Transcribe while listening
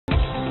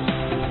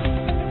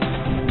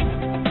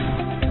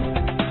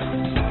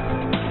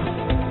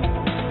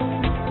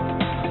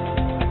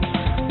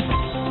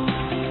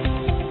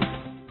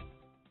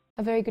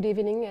A very good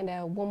evening and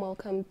a warm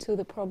welcome to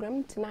the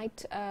program.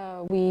 Tonight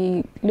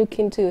we look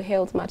into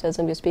health matters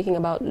and we're speaking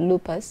about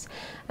lupus.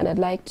 And I'd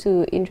like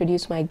to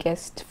introduce my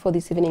guest for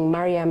this evening,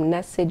 Mariam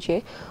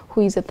Naseje,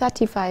 who is a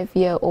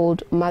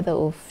 35-year-old mother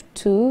of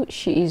two.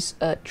 She is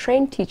a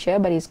trained teacher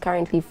but is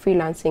currently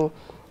freelancing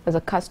as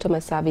a customer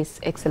service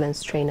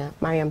excellence trainer.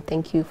 Mariam,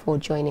 thank you for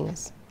joining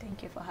us.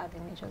 Thank you for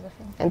having me,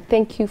 Josephine. And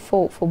thank you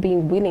for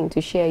being willing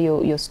to share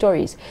your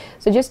stories.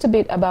 So just a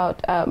bit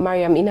about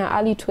Mariam. In her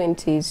early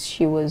 20s,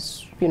 she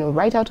was,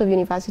 right out of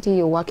university,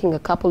 you're working a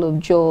couple of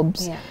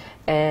jobs,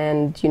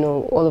 and,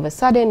 all of a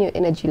sudden your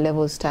energy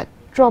levels start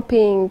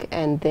dropping,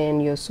 and then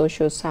your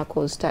social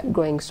circles start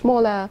growing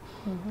smaller,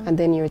 and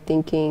then you're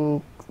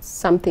thinking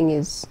something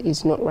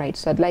is not right.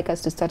 So I'd like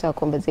us to start our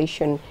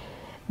conversation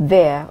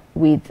there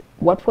with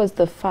what was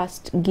the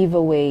first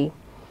giveaway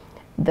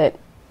that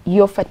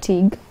your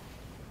fatigue,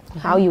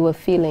 how you were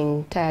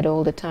feeling, tired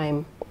all the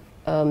time,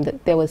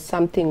 that there was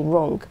something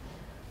wrong?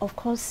 Of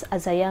course,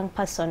 as a young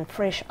person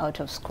fresh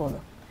out of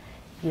school,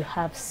 you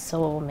have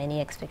so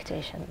many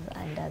expectations.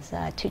 And as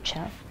a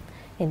teacher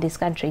in this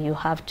country, you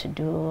have to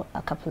do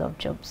a couple of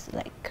jobs,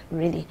 like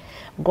really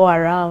go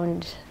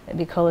around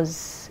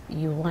because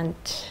you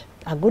want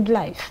a good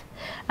life.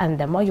 And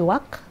the more you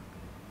work,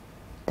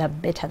 the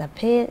better the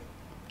pay.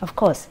 Of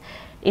course,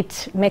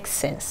 it makes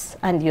sense,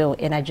 and you're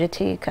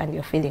energetic and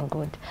you're feeling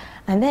good.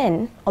 And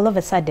then all of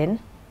a sudden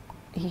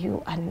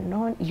you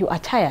are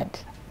tired.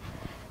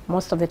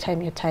 Most of the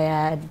time you're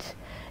tired.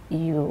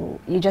 You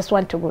just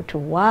want to go to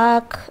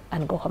work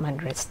and go home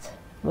and rest.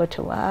 Go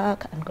to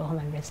work and go home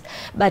and rest.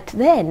 But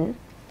then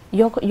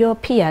your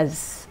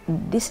peers,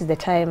 this is the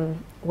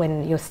time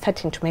when you're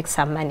starting to make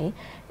some money.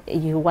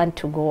 You want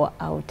to go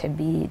out a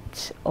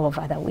bit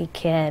over the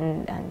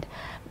weekend,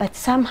 but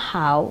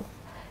somehow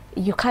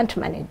you can't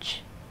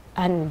manage.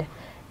 And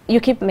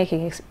you keep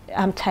making,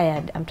 I'm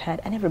tired, and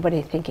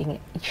everybody thinking,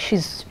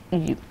 she's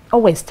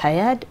always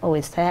tired,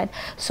 always tired.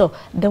 So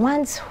the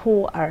ones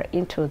who are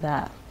into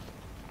the,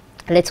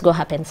 let's go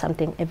happen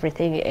something, every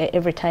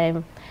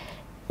time,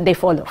 they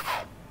fall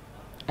off,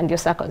 and your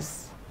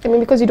circles. I mean,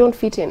 because you don't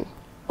fit in?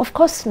 Of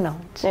course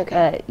not.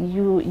 Okay.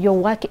 You're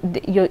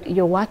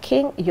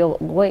working, you're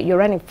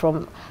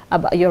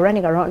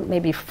running around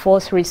maybe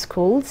 3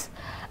 schools,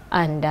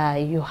 and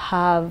you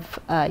have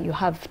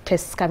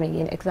tests coming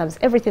in, exams,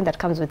 everything that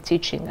comes with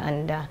teaching,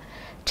 and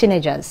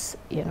teenagers,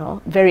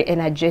 very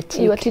energetic.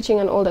 You are teaching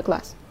an older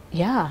class?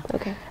 Yeah.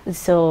 Okay.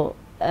 So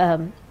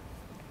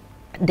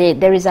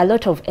there is a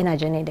lot of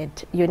energy needed.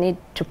 You need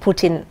to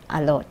put in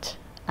a lot.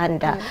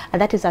 And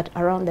that is at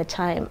around the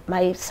time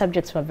my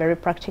subjects were very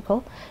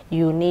practical.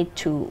 You need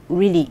to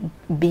really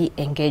be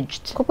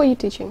engaged. What were you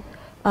teaching?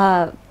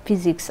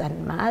 Physics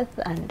and math,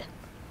 and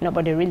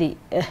nobody really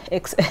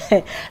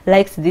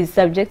likes these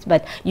subjects,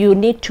 but you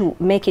need to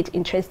make it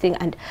interesting,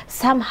 and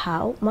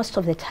somehow, most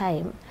of the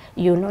time,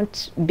 you're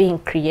not being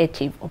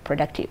creative or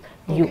productive.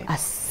 Okay. You are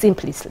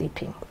simply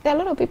sleeping. There are a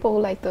lot of people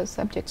who like those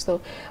subjects, though.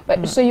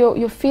 But so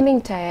you're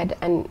feeling tired,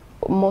 and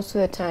most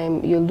of the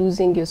time, you're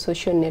losing your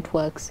social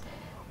networks.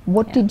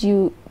 What did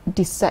you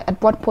decide?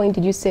 At what point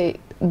did you say,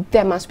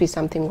 there must be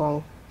something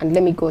wrong, and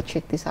let me go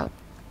check this out?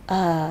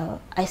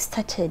 I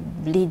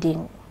started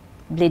bleeding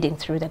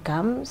through the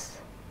gums.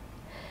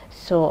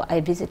 So I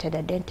visited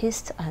a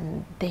dentist,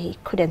 and they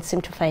couldn't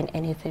seem to find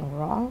anything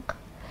wrong.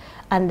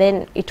 And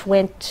then it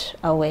went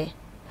away.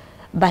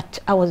 But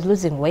I was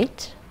losing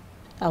weight.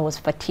 I was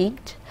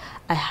fatigued.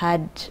 I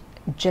had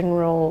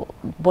general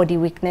body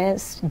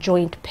weakness,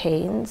 joint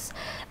pains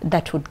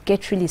that would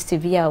get really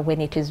severe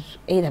when it is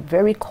either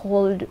very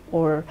cold,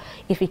 or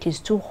if it is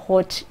too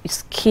hot,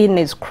 skin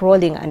is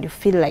crawling and you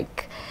feel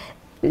like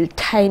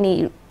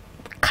tiny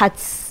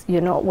cuts,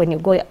 when you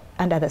go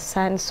under the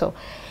sun. So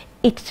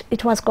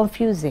it was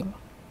confusing.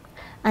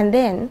 And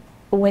then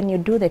when you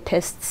do the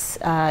tests,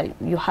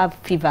 you have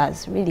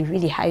fevers, really,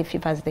 really high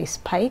fevers, they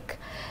spike.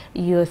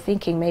 You're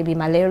thinking maybe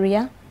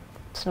malaria.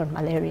 It's not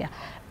malaria.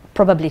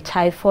 Probably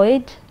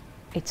typhoid.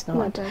 It's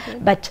not.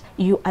 But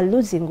you are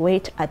losing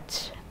weight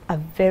at a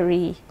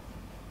very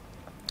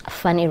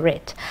funny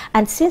rate.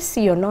 And since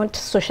you're not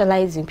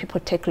socializing, people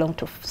take long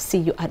to see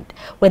you. And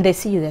when they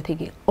see you, they're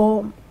thinking,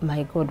 oh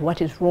my God,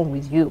 what is wrong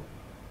with you?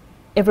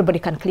 Everybody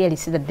can clearly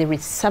see that there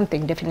is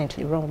something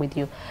definitely wrong with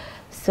you.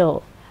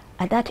 So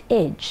at that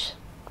age,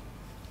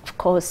 of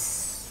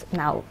course,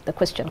 now the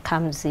question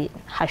comes in,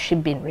 has she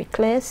been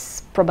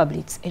reckless? Probably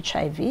it's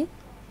HIV.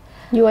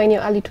 You were in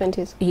your early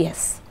 20s?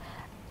 Yes.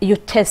 You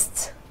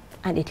test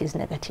and it is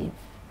negative.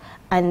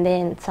 And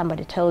then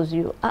somebody tells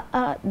you,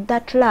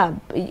 that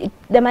lab,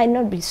 they might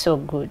not be so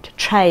good.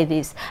 Try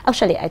this.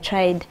 Actually, I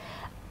tried,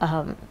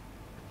 I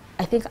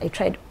think I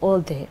tried all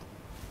the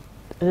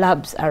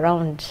labs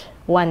around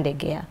one day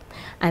gear.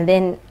 And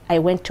then I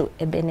went to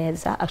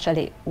Ebenezer.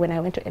 Actually, when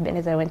I went to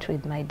Ebenezer, I went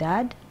with my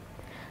dad,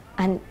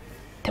 and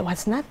there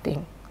was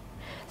nothing.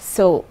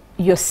 So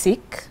you're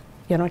sick,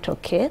 you're not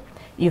okay,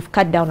 you've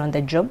cut down on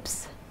the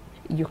jobs,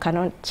 you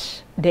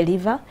cannot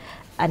deliver,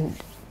 and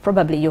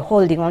probably you're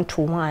holding on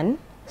to one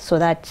so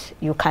that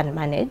you can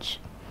manage.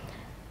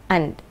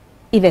 And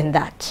even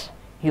that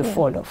you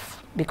fall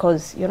off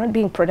because you're not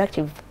being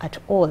productive at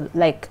all.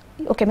 Like,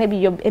 okay, maybe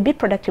you're a bit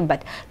productive,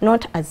 but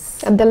not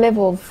as at the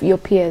level of your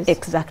peers.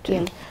 Exactly.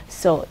 Yeah.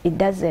 So it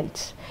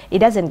doesn't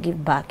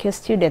give back. Your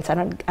students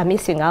are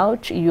missing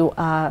out. You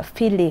are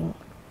feeling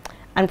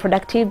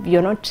unproductive.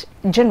 You're not,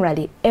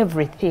 generally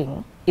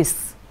everything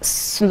is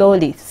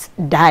slowly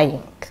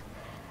dying,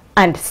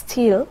 and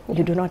still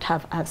you do not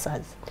have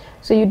answers.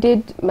 So you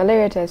did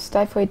malaria tests,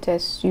 typhoid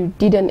tests, you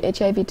did an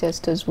HIV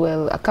test as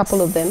well, a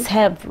couple of them.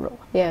 Several.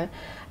 Yeah.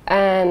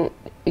 And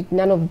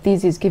none of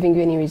these is giving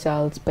you any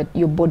results, but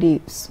your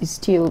body is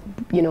still,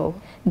 you know,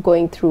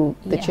 going through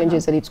the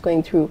changes that it's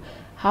going through.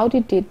 How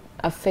did it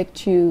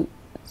affect you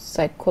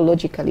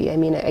psychologically? I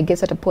mean, I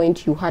guess at a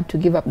point you had to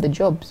give up the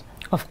jobs.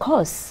 Of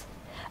course.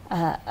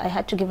 I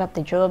had to give up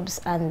the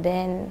jobs, and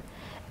then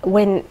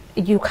when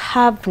you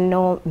have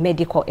no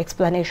medical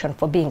explanation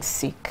for being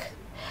sick,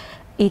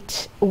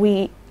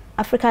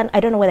 African, I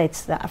don't know whether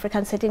it's the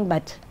African setting,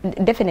 but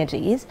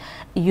definitely is,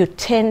 you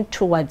tend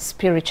towards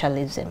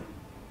spiritualism.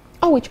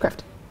 Oh,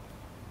 witchcraft.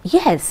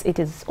 Yes, it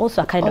is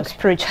also a kind of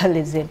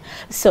spiritualism.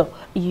 So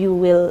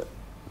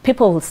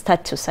people will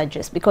start to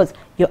suggest, because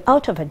you're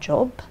out of a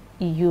job,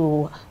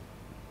 you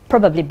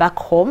probably back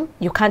home,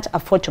 you can't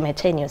afford to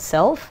maintain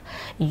yourself,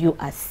 you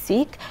are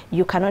sick,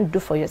 you cannot do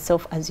for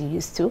yourself as you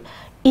used to.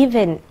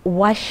 Even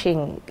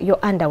washing your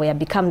underwear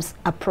becomes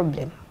a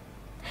problem.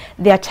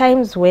 There are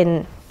times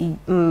when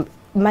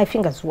my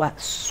fingers were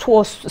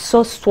so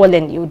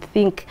swollen, you would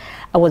think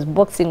I was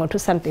boxing onto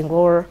something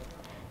or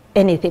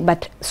anything,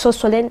 but so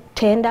swollen,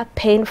 tender,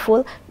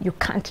 painful, you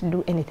can't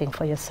do anything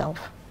for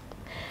yourself.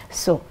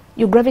 So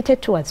you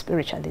gravitate towards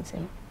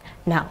spiritualism.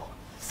 Now,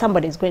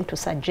 somebody is going to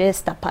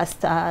suggest a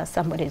pastor,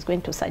 somebody is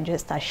going to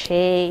suggest a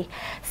sheikh,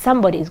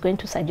 somebody is going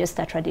to suggest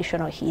a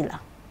traditional healer.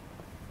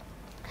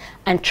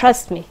 And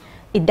trust me,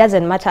 it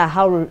doesn't matter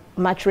how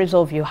much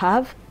resolve you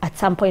have, at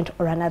some point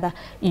or another,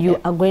 you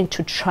are going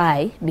to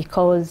try,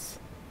 because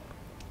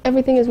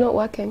everything is not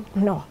working.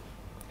 No.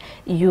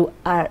 You're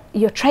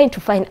trying to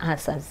find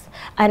answers.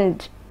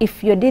 And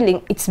if you're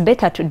dealing, it's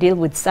better to deal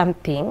with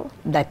something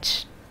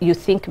that you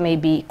think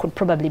maybe could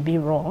probably be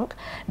wrong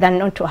than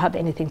not to have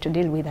anything to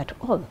deal with at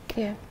all.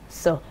 Yeah.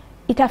 So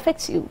it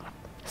affects you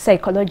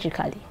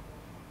psychologically.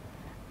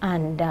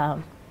 And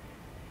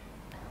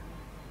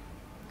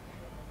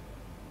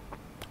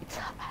it's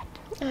hard.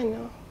 I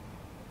know.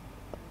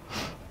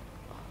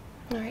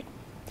 All right,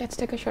 let's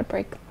take a short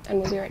break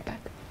and we'll be right back.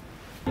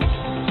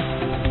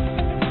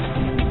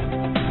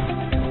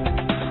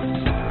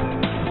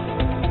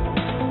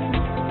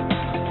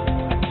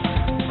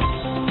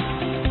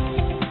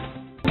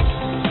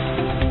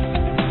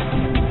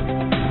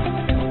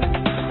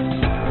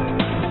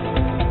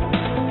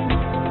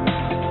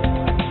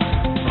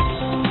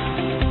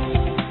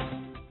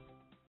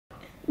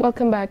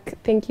 Welcome back.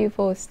 Thank you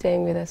for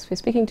staying with us. We're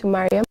speaking to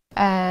Mariam,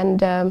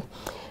 and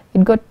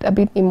it got a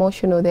bit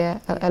emotional there,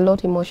 a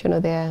lot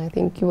emotional there. I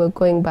think you were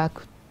going back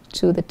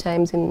to the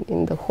times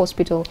in the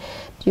hospital.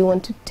 Do you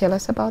want to tell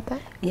us about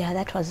that? Yeah,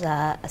 that was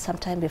some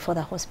time before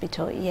the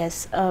hospital,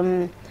 yes.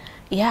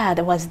 Yeah,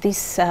 there was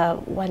this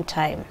one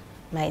time,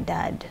 my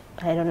dad,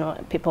 I don't know,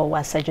 people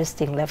were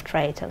suggesting left,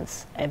 right, and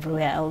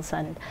everywhere else,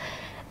 and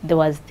there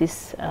was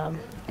this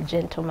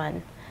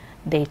gentleman,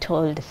 they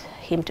told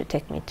him to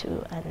take me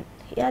to, and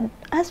he had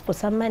asked for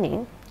some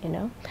money, you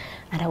know,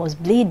 and I was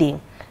bleeding.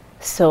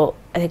 So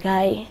the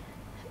guy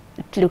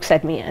looks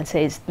at me and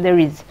says, there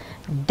is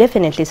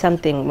definitely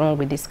something wrong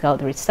with this girl.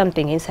 There is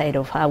something inside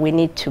of her. We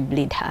need to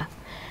bleed her.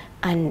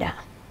 And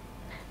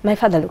my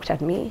father looked at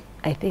me,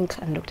 I think,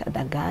 and looked at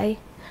the guy.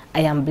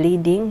 I am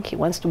bleeding. He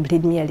wants to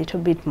bleed me a little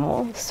bit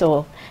more.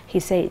 So he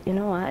said, you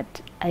know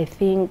what, I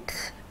think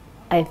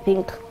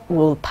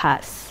we'll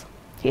pass.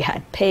 He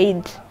had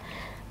paid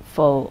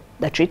for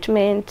the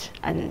treatment,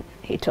 and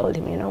he told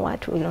him, you know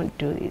what, we'll not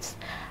do this.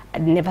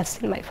 I'd never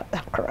seen my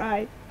father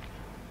cry.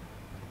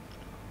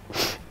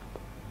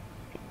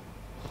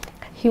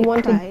 He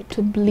wanted cried.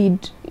 To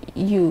bleed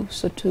you,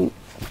 so to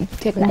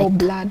take like more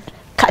blood.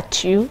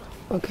 Cut you,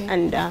 okay,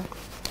 and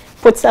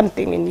put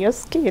something in your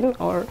skin,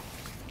 or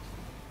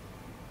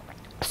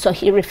so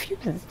he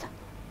refused.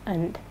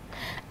 And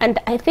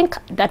I think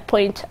at that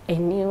point I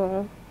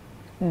knew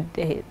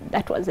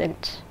that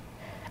wasn't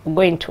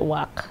going to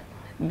work,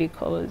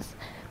 because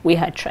we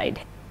had tried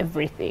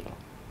everything.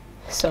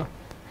 So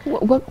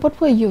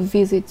what were your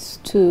visits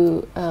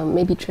to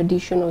maybe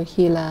traditional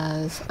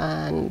healers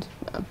and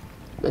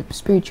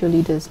spiritual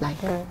leaders like?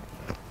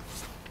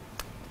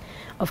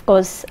 Of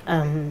course,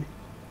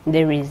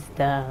 there is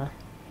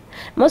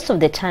most of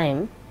the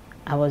time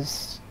I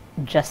was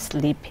just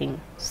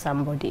sleeping.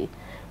 Somebody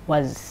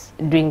was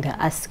doing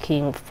the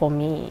asking for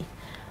me.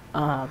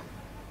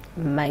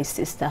 My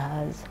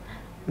sisters,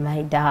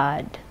 my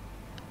dad,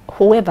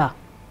 whoever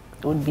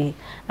would be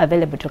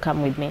available to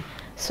come with me.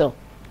 So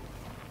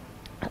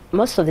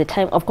most of the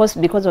time, of course,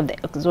 because of the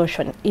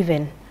exhaustion,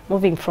 even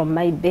moving from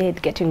my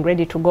bed, getting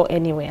ready to go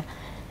anywhere,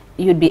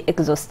 you'd be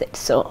exhausted.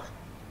 So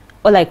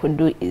all I could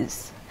do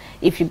is,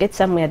 if you get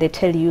somewhere, they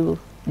tell you,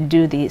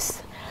 do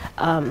this.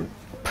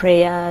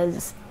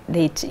 prayers.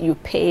 You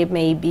pay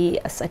maybe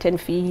a certain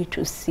fee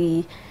to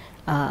see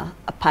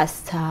a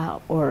pastor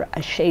or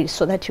a sheikh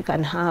so that you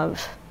can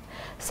have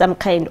some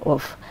kind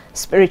of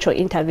spiritual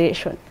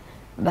intervention.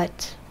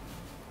 But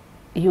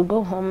you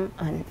go home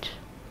and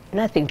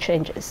nothing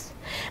changes.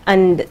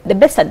 And the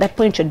best at that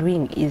point you're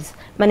doing is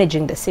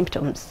managing the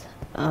symptoms.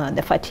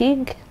 The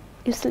fatigue,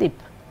 you sleep.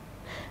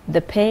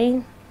 The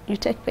pain, you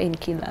take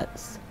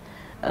painkillers.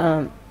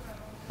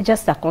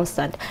 Just a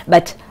constant.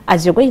 But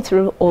as you're going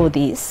through all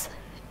this,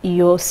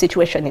 your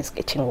situation is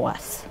getting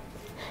worse.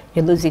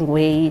 You're losing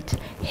weight,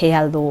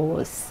 hair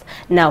loss.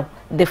 Now,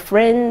 the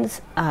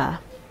friends are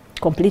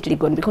completely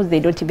gone because they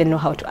don't even know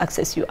how to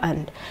access you,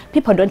 and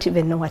people don't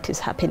even know what is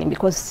happening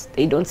because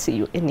they don't see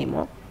you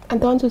anymore. And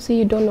the ones who see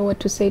you don't know what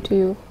to say to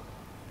you?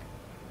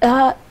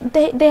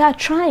 They are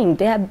trying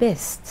their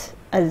best.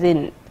 As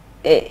in,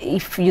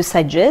 if you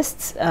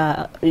suggest,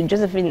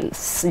 Josephine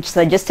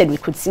suggested we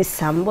could see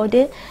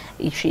somebody.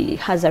 If she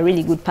has a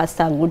really good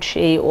pastor, a good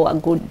sheikh, or a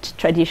good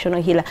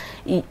traditional healer,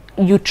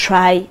 you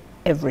try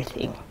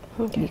everything.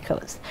 Okay.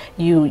 Because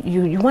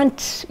you want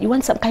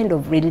some kind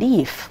of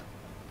relief.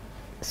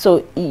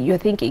 So you're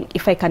thinking,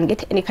 if I can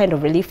get any kind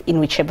of relief in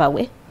whichever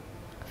way,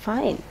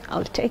 fine,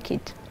 I'll take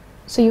it.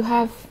 So you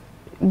have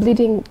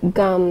bleeding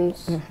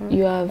gums,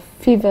 you have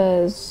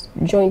fevers,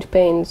 joint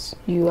pains,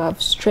 you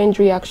have strange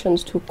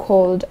reactions to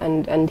cold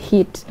and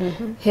heat,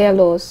 hair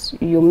loss,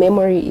 your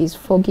memory is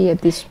foggy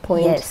at this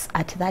point. Yes,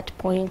 at that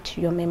point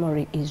your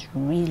memory is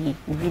really,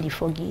 really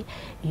foggy.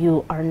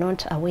 You are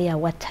not aware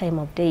what time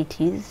of day it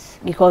is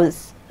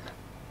because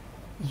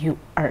you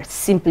are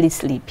simply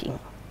sleeping.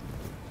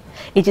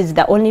 It is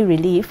the only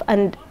relief,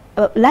 and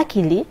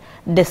luckily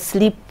the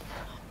sleep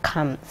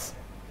comes.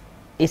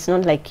 It's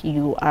not like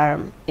you are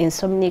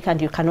insomniac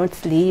and you cannot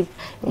sleep.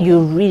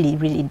 You really,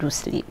 really do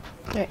sleep.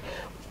 Okay.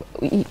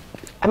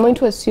 I'm going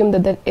to assume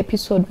that that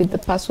episode with the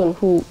person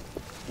who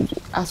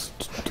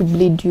asked to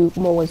bleed you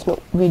more was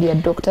not really a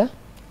doctor?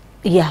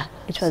 Yeah,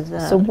 it was.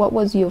 So what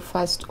was your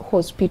first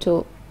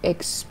hospital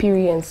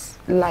experience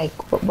like?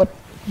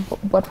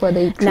 What were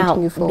they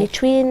treating you for? Now,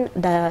 between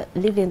the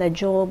leaving the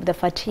job, the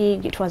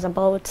fatigue, it was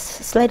about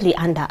slightly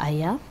under a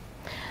year.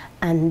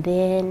 And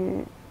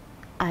then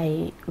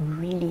I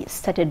really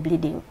started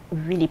bleeding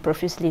really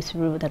profusely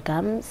through the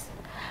gums,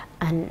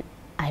 and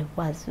I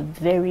was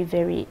very,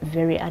 very,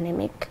 very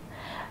anemic.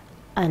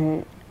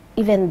 And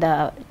even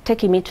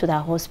taking me to the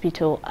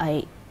hospital,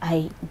 I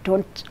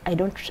don't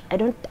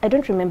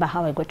remember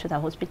how I got to the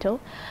hospital,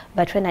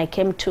 but when I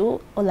came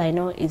to, all I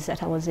know is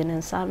that I was in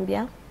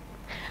Zambia,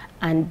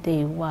 and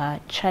they were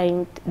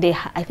trying.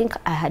 I think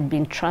I had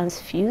been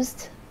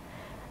transfused,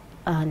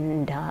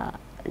 and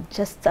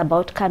just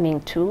about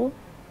coming to.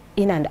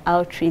 In and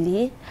out,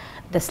 really.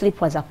 The sleep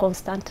was a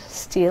constant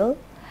still,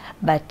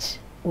 but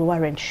we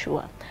weren't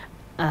sure.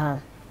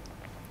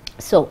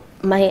 So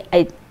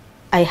I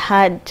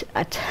had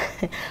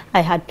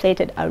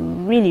plaited a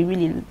really,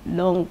 really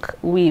long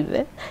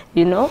weave,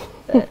 you know,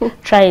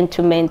 trying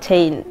to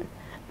maintain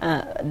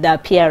the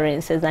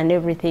appearances and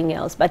everything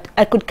else. But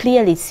I could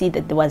clearly see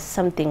that there was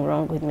something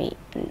wrong with me,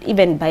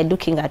 even by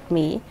looking at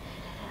me.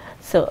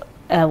 So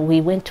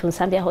we went to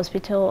Zambia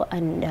hospital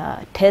and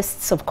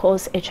tests, of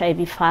course,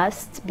 HIV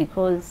first,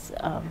 because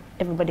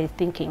everybody is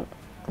thinking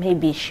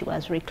maybe she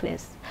was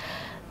reckless.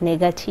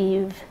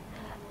 Negative.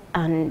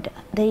 And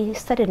they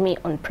started me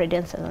on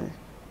prednisolone.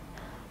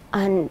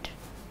 And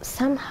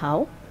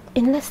somehow,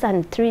 in less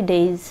than 3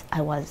 days,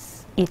 I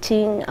was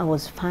eating, I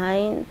was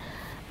fine,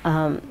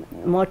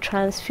 more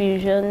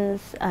transfusions,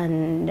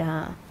 and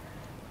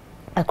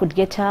I could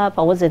get up.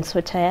 I wasn't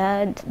so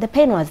tired. The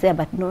pain was there,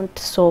 but not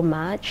so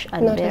much,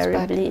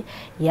 unbearably.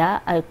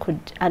 Yeah, I could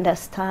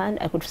understand.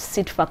 I could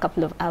sit for a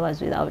couple of hours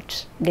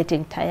without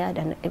getting tired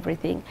and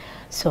everything.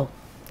 So,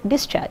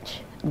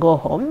 discharge, go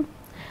home,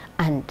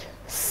 and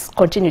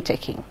continue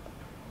taking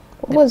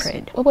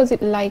What was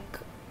it like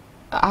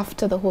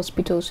after the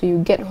hospital? So you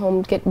get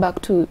home, get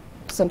back to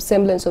some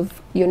semblance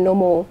of your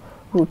normal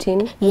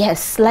routine?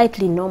 Yes,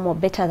 slightly normal,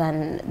 better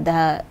than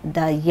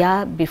the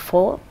year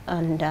before,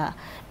 and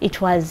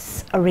it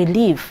was a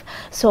relief.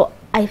 So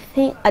I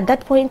think at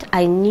that point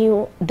I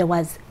knew there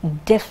was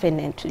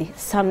definitely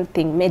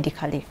something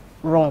medically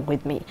wrong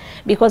with me,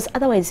 because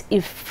otherwise,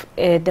 if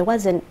there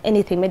wasn't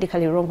anything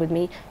medically wrong with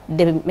me,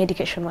 the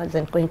medication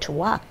wasn't going to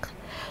work.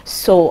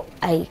 So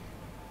I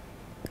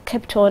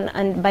kept on,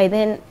 and by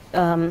then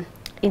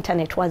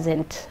internet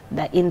wasn't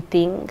the in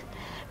thing.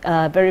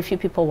 Very few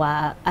people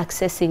were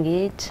accessing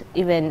it.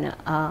 Even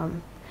I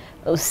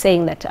was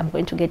saying that I'm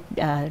going to get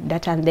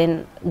data and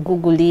then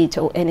Google it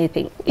or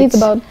anything. It's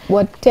about,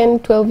 what, 10,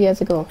 12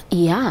 years ago?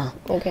 Yeah.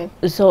 Okay.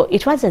 So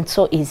it wasn't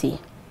so easy.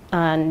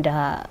 And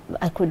I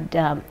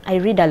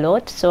read a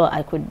lot, so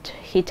I could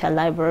hit a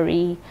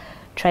library,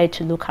 try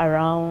to look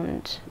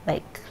around,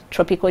 like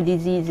tropical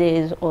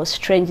diseases or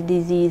strange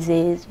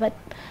diseases, but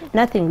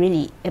nothing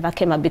really ever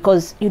came up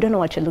because you don't know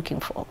what you're looking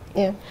for.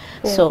 Yeah.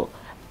 So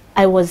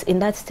I was in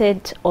that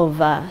state of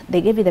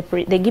they give you the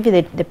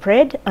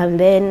pred, and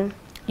then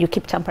you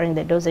keep tampering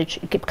the dosage,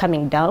 you keep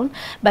coming down.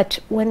 But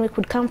when we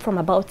could come from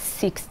about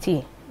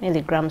 60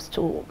 milligrams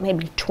to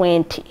maybe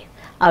 20,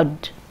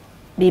 I'd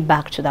be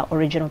back to the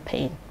original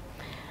pain.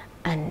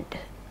 And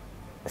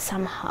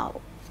somehow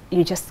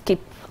you just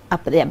keep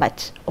up there.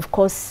 But of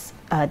course,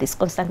 this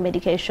constant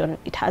medication,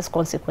 it has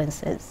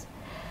consequences.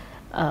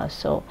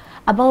 So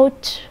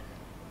about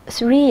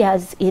 3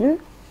 years in,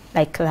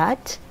 like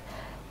that,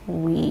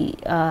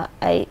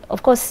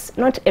 of course,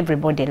 not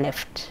everybody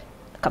left.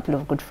 A couple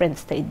of good friends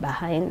stayed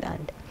behind,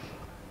 and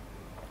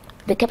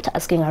they kept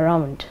asking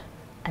around.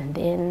 And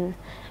then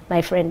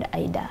my friend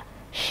Ida,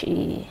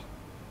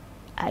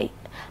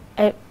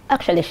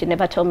 actually, she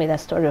never told me the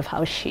story of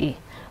how she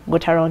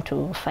got around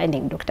to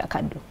finding Dr.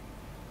 Kadu.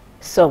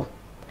 So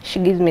she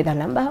gives me the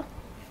number.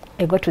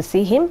 I go to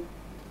see him.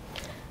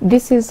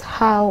 This is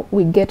how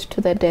we get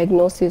to the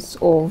diagnosis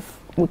of,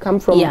 we come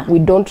from, we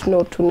don't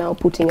know, to now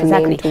putting a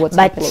name to what's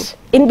happening. But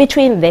in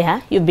between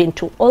there, you've been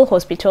to all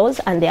hospitals,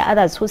 and there are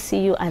others who see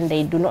you and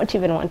they do not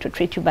even want to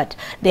treat you, but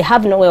they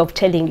have no way of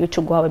telling you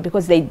to go away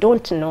because they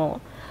don't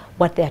know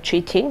what they're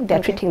treating.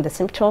 They're treating the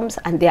symptoms,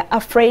 and they're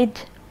afraid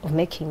of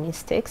making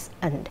mistakes.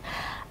 And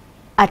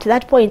at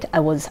that point, I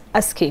was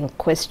asking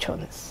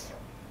questions,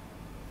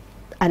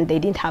 and they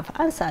didn't have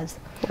answers.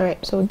 All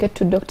right, so we get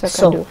to Dr. Kadu.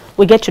 So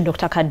we get to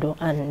Dr. Kadu,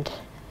 and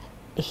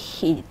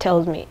he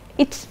tells me,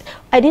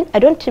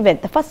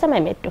 the first time I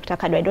met Dr.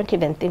 Kadu, I don't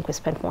even think we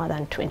spent more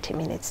than 20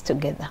 minutes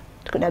together.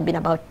 It could have been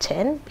about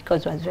 10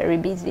 because I was very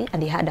busy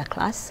and he had a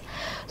class.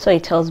 So he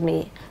tells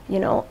me, you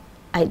know,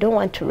 I don't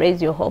want to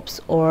raise your hopes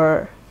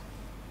or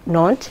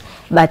not,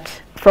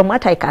 but from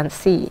what I can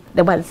see,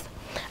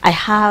 I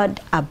had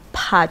a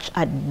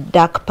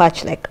dark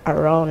patch like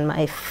around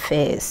my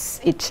face.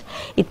 It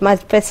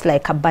manifests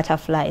like a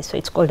butterfly, so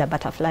it's called a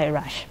butterfly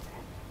rash.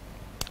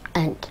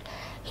 And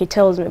he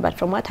tells me, but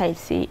from what I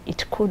see,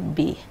 it could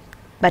be,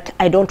 but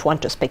I don't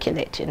want to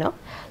speculate, you know.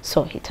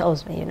 So he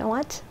tells me, you know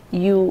what,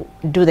 you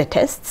do the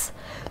tests,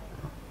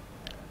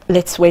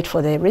 let's wait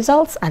for the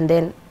results, and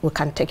then we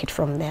can take it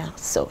from there.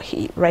 So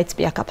he writes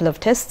me a couple of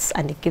tests,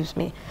 and he gives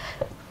me,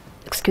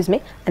 excuse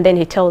me, and then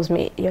he tells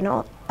me, you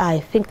know, I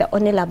think the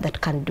only lab that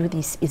can do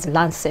this is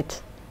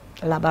Lancet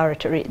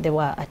Laboratory. They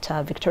were at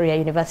Victoria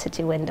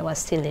University when they were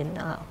still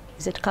in,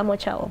 is it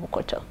Kamocha or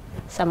Bukoto?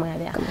 Somewhere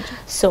there. Kamocha.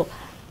 So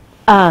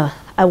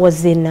I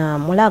was in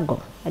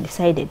Mulago. I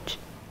decided,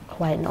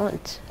 why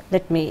not?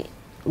 Let me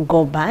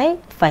go by,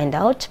 find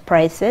out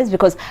prices,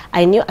 because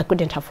I knew I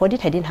couldn't afford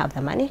it. I didn't have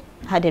the money.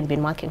 I hadn't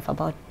been working for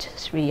about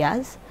 3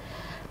 years.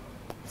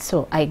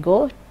 So I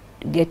go,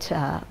 get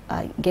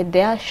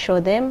there, show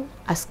them,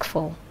 ask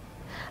for.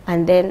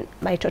 And then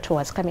my total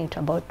was coming to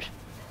about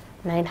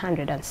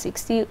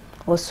 960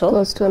 or so.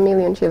 Close to 1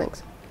 million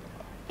shillings.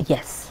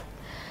 Yes,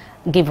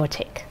 give or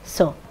take.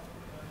 So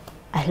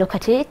I look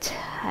at it,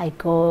 I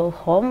go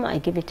home, I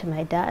give it to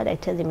my dad, I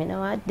tell him, you know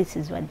what, this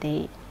is what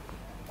they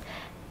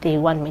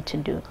want me to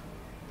do.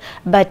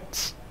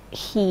 But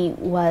he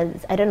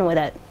was, I don't know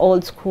whether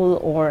old school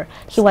or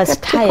he was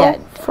tired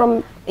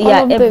from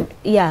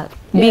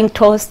being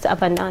tossed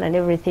up and down and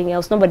everything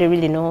else. Nobody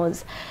really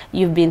knows.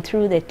 You've been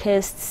through the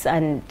tests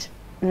and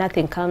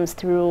nothing comes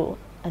through.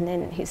 And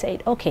then he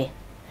said, okay,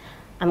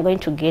 I'm going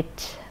to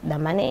get the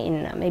money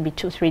in maybe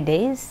 2-3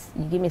 days.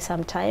 You give me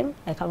some time,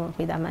 I come up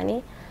with the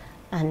money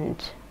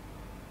and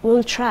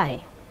we'll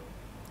try.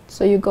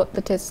 So you got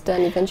the test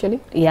done eventually?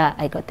 Yeah,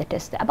 I got the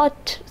test.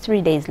 About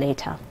 3 days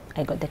later,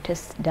 I got the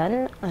test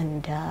done,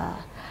 and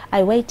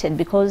I waited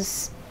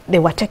because they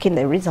were taking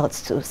the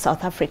results to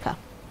South Africa,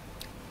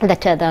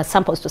 the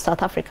samples to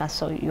South Africa,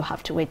 so you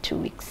have to wait 2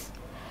 weeks.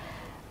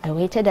 I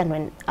waited,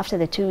 and after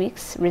the 2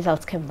 weeks,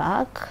 results came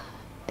back.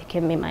 They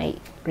gave me my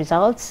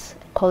results.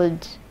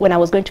 When I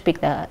was going to pick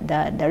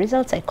the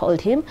results, I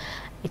called him.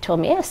 He told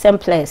me, yeah, same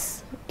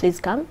place, please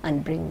come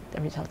and bring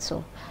the results.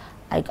 So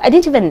I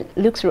didn't even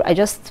look through. I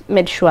just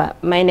made sure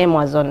my name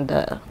was on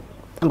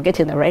I'm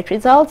getting the right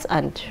results.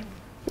 And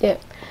yeah.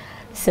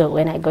 So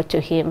when I got to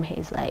him,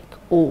 he's like,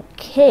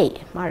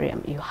 okay,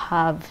 Mariam, you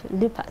have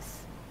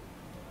lupus.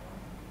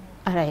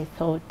 And I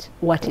thought,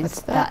 what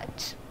is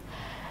that?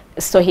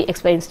 So he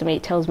explains to me, he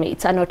tells me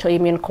it's an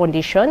autoimmune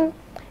condition.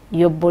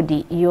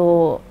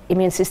 Your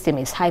immune system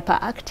is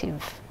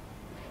hyperactive.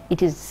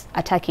 It is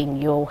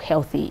attacking your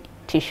healthy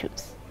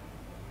tissues.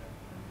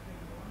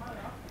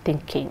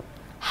 Thinking,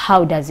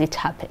 how does it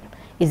happen?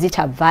 Is it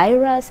a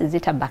virus? Is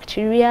it a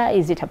bacteria?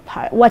 Is it a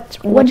what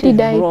did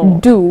I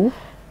do?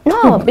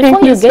 No,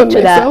 before you get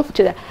to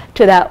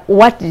the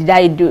what did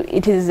I do?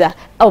 It is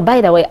oh,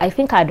 by the way, I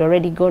think I'd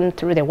already gone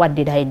through the what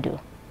did I do.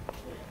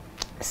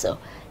 So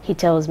he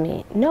tells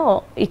me,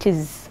 no, it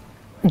is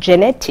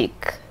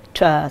genetic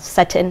to a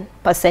certain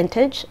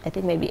percentage. I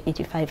think maybe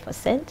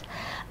 85%,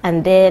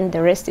 and then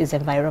the rest is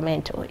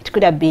environmental. It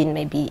could have been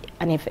maybe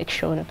an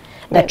infection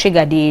that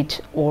triggered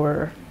it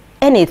or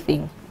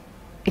anything.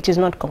 it is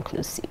not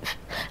conclusive.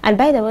 And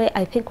by the way,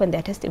 I think when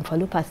they're testing for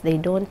lupus, they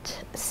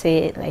don't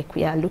say like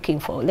we are looking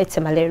for, let's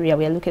say malaria,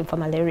 we are looking for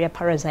malaria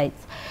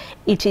parasites.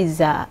 It is,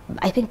 I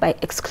think, by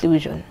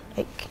exclusion.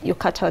 Like you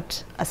cut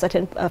out a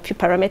few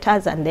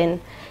parameters, and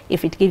then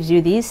if it gives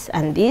you this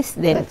and this,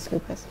 then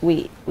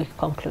we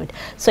conclude.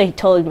 So he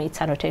told me it's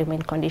an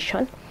autoimmune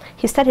condition.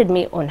 He started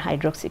me on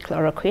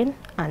hydroxychloroquine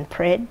and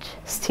prayed,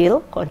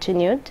 still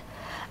continued.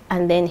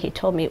 And then he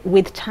told me,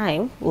 with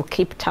time, we'll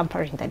keep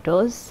tampering the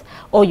dose,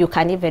 or you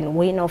can even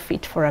wean off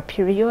it for a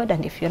period,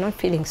 and if you're not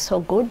feeling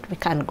so good, we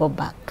can go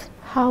back.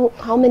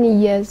 How many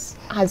years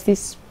has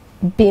this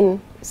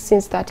been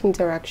since that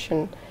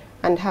interaction,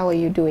 and how are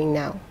you doing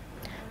now?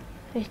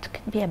 It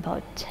could be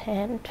about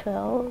 10,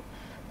 12.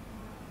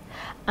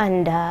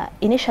 And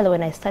initially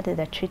when I started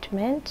the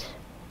treatment,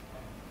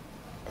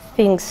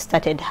 things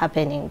started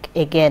happening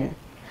again.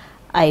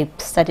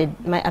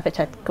 My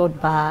appetite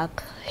got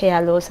back,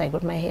 hair loss, I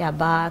got my hair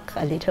back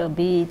a little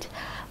bit,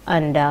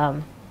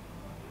 and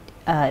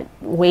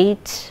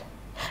weight,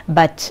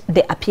 but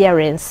the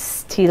appearance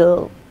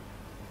still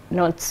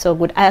not so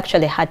good. I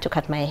actually had to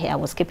cut my hair. I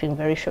was keeping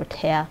very short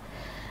hair,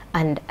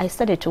 and I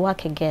started to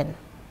work again.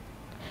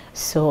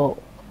 So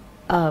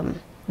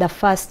the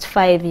first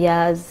 5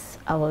 years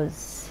I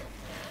was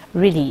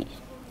really,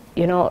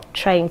 you know,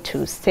 trying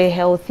to stay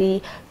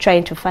healthy,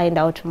 trying to find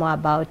out more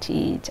about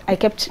it. I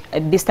kept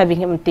disturbing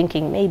him,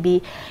 thinking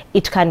maybe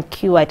it can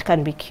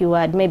be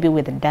cured, maybe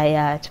with a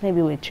diet,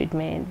 maybe with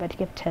treatment. But he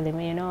kept telling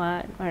me, you know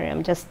what,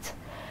 Mariam, just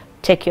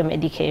take your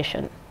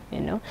medication,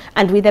 you know.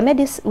 And with the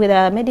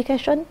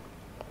medication,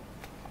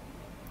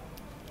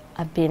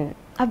 I've been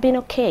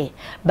okay.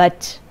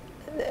 But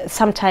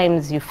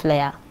sometimes you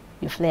flare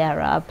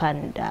up,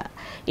 and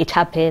it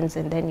happens,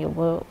 and then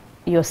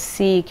you're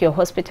sick, you're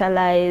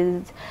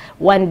hospitalized.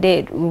 One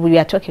day, we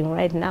are talking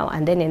right now,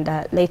 and then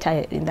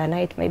later in the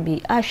night,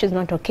 maybe, she's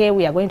not okay,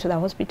 we are going to the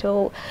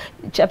hospital,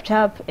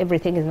 chap,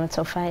 everything is not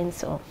so fine.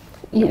 So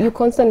you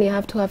constantly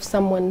have to have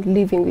someone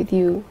living with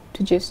you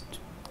to just,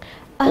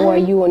 or are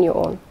you on your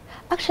own?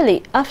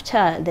 Actually,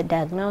 after the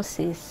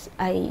diagnosis,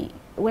 I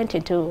went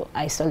into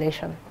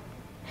isolation,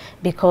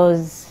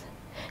 because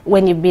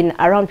when you've been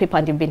around people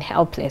and you've been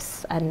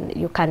helpless and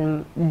you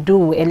can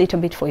do a little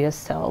bit for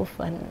yourself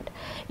and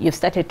you've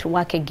started to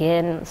work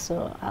again,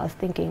 so I was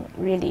thinking,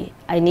 really,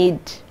 I need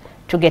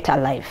to get a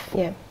life.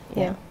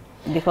 Yeah.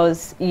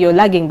 Because you're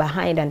lagging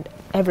behind and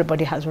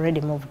everybody has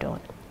already moved on.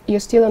 You're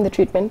still on the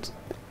treatment?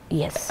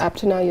 Yes. Up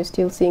to now, you're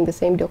still seeing the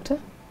same doctor?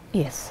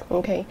 Yes.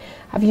 Okay.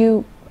 Have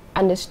you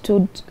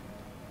understood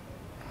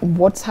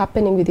what's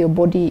happening with your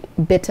body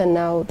better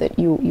now that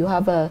you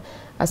have a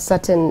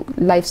certain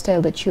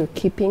lifestyle that you're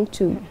keeping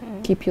to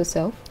keep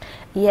yourself?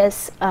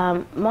 Yes,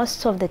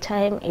 most of the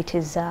time it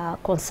is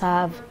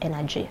conserve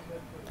energy.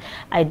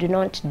 I do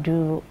not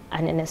do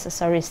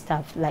unnecessary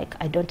stuff, like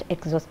I don't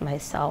exhaust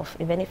myself,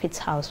 even if it's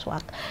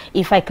housework.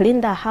 If I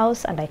clean the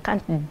house and I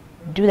can't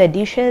do the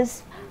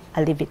dishes,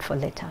 I'll leave it for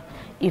later.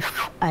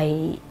 If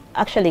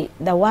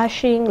the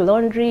washing,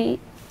 laundry,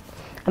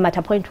 I'm at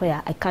a point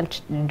where I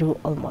can't do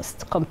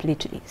almost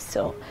completely.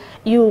 So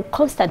you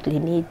constantly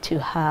need to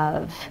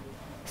have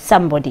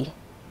somebody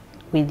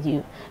with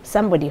you,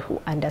 somebody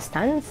who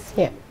understands,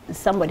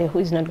 somebody who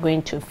is not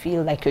going to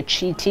feel like you're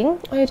cheating.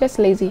 Or you're just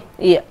lazy.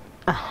 Yeah,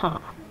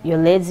 you're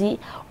lazy,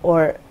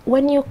 or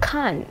when you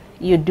can,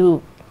 you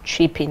do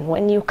chip in.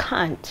 When you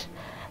can't,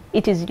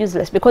 it is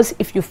useless, because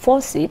if you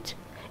force it,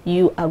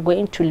 you are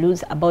going to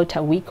lose about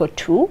a week or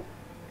two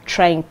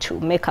trying to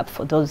make up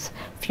for those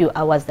few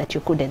hours that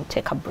you couldn't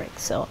take a break.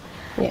 So,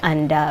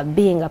 and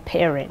being a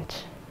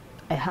parent,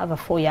 I have a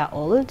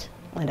 4-year-old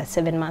and a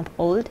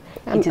 7-month-old.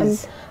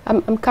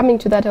 I'm coming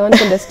to that. I want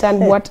to understand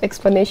what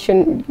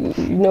explanation,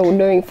 you know,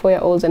 knowing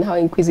 4-year-olds and how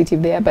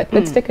inquisitive they are. But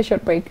let's take a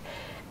short break,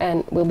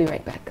 and we'll be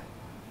right back.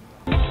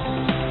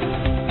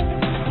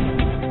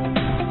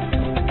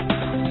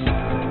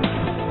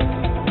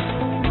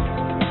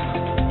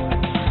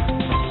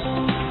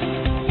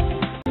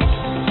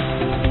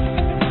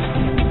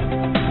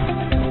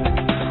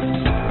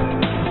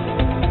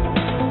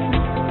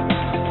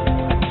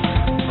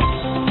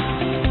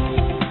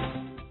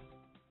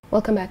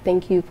 Welcome back.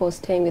 Thank you for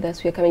staying with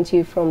us. We are coming to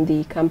you from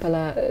the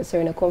Kampala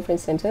Serena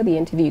Conference Center, the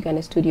NTV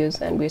Uganda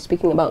studios, and we're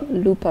speaking about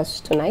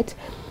lupus tonight.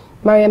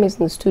 Mariam is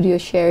in the studio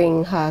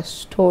sharing her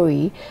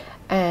story,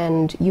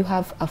 and you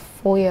have a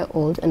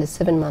 4-year-old and a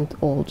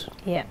 7-month-old.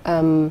 Yeah.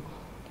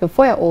 Your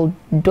 4-year-old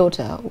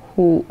daughter,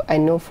 who I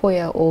know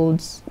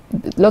 4-year-olds,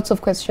 lots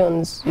of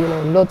questions, you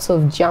know, lots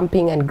of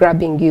jumping and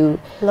grabbing you.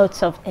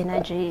 Lots of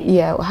energy.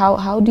 Yeah.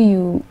 How do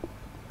you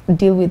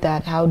deal with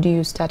that? How do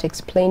you start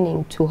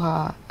explaining to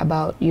her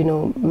about, you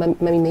know,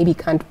 maybe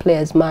can't play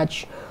as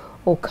much,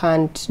 or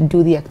can't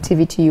do the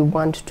activity you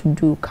want to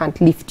do,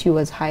 can't lift you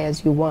as high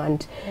as you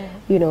want,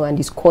 you know, and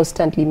is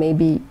constantly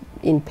maybe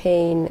in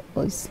pain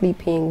or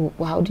sleeping?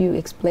 How do you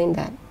explain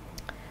that?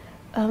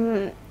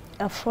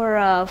 For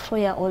a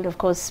 4-year-old, of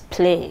course,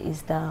 play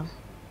is the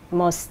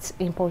most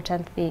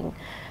important thing.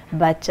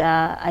 But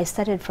I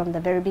started from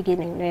the very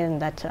beginning knowing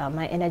that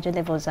my energy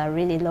levels are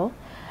really low.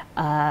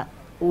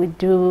 we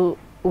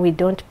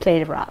don't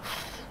play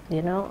rough,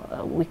 you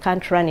know. We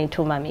can't run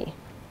into mommy.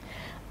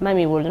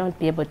 Mommy will not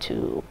be able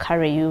to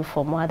carry you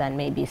for more than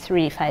maybe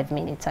 3-5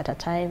 minutes at a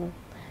time.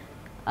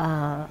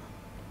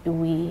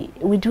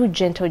 We do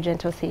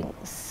gentle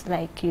things,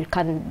 like you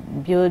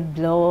can build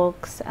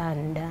blocks,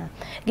 and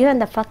given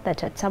the fact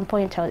that at some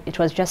point it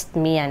was just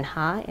me and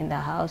her in the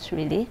house,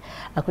 really,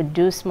 I could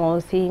do small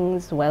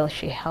things while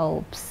she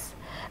helps.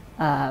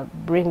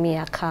 Bring me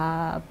a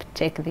cup,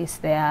 take this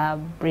there,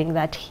 bring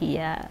that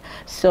here.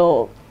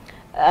 So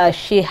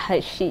she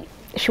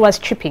was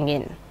chipping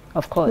in,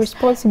 of course.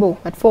 Responsible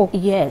at 4.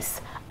 Yes.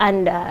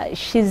 And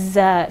she's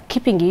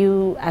keeping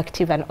you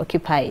active and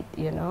occupied,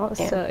 you know.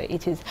 Yeah. So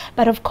it is.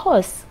 But of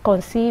course,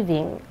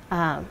 conceiving,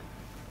 I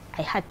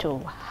had to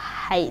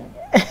hide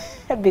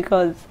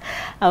because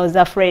I was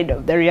afraid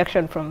of the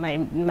reaction from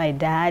my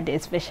dad,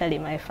 especially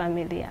my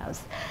family. I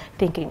was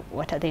thinking,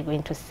 what are they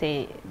going to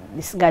say?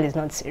 This girl is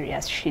not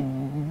serious. She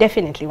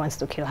definitely wants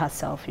to kill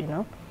herself, you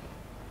know.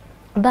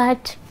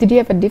 But did you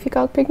have a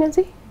difficult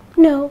pregnancy?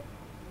 No.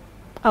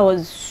 I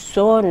was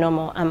so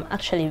normal. I'm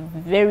actually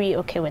very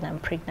okay when I'm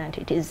pregnant.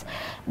 It is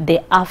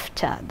the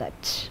after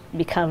that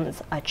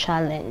becomes a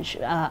challenge.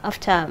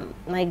 After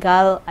my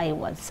girl, I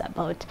was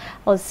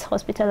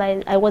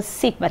hospitalized. I was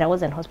sick, but I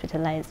wasn't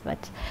hospitalized.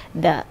 But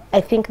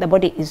I think the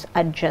body is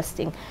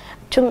adjusting.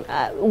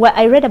 Well,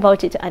 I read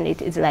about it, and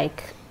it is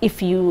like,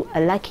 if you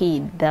are lucky,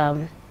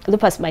 the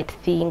lupus might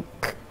think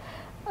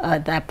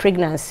that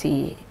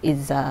pregnancy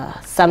is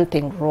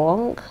something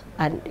wrong,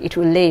 and it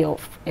will lay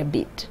off a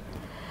bit.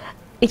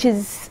 It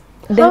is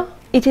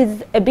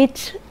a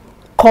bit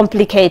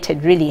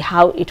complicated, really,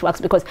 how it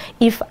works, because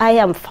if I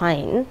am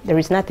fine, there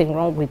is nothing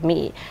wrong with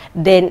me,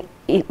 then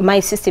my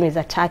system is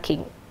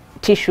attacking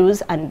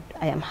tissues and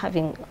I am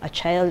having a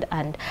child.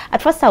 And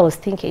at first I was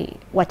thinking,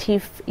 what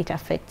if it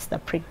affects the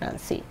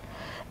pregnancy?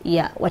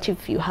 Yeah, what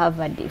if you have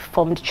a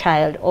deformed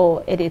child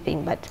or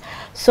anything? But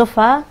so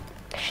far,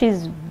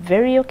 she's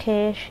very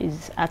okay,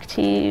 she's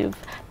active,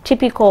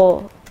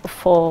 typical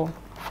for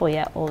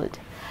 4-year-old.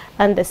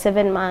 And the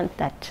 7-month,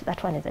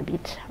 that one is a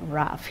bit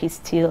rough. He's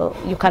still,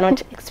 you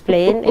cannot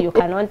explain, you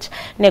cannot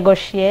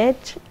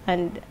negotiate,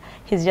 and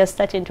he's just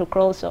starting to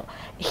crawl, so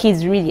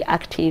he's really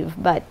active.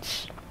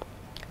 But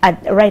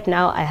right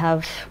now I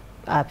have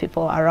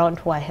people around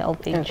who are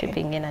helping,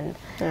 chipping in,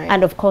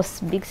 and of course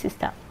big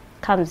sister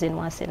comes in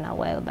once in a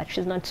while, but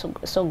she's not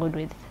so good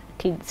with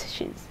kids.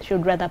 She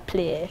would rather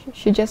play.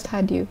 She just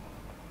had you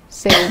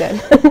saying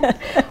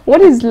that.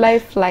 What is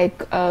life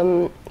like?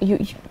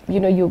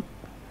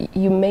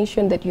 You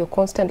mentioned that you're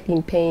constantly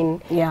in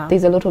pain. Yeah.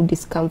 There's a lot of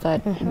discomfort.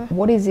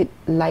 What is it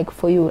like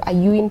for you? Are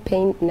you in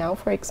pain now,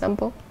 for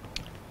example?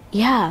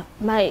 Yeah,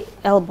 my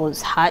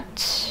elbows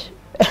hurt.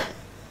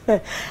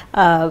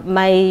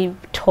 My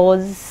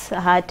toes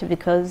hurt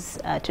because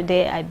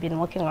today I've been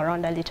walking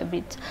around a little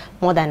bit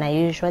more than I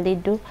usually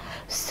do.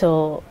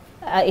 So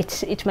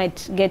it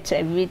might get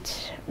a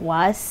bit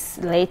worse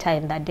later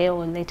in the day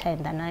or later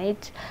in the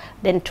night.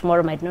 Then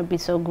tomorrow might not be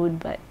so good,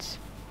 but...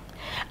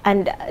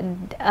 And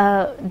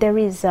there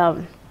is,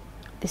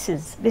 this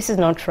is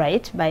not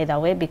right, by the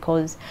way,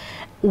 because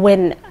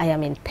when I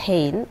am in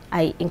pain,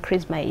 I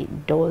increase my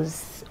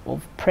dose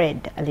of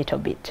PRED a little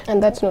bit.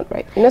 And that's not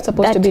right. You're not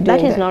supposed to be doing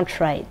that. That is not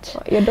right.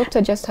 Your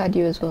doctor just had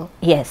you as well.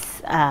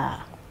 Yes,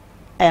 I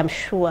am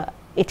sure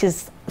it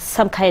is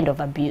some kind of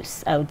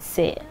abuse, I would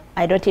say.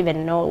 I don't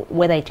even know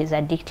whether it is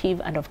addictive,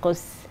 and of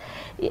course,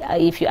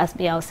 if you ask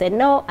me, I'll say,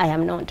 no, I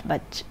am not.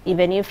 But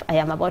even if I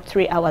am about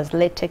 3 hours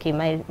late taking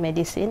my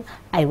medicine,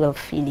 I will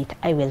feel it,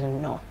 I will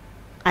know,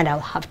 and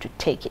I'll have to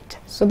take it.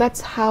 So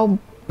that's how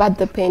bad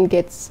the pain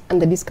gets and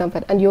the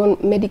discomfort. And you're on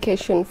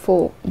medication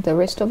for the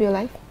rest of your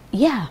life?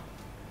 Yeah,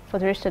 for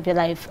the rest of your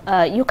life.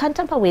 You can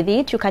tamper with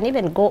it, you can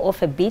even go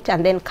off a bit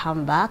and then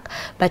come back,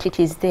 but it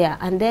is there.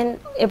 And then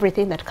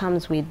everything that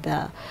comes with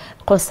the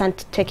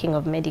constant taking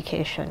of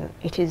medication,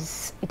 it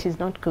is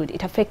not good.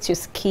 It affects your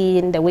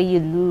skin, the way you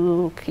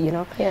look, you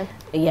know. Yeah.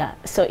 Yeah,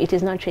 so it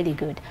is not really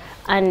good.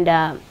 And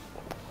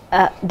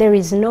there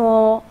is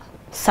no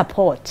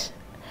support.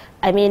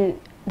 I mean,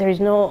 there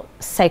is no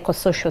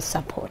psychosocial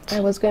support.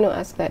 I was going to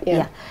ask that,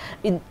 yeah.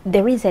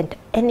 There isn't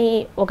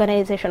any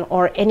organization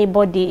or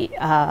anybody,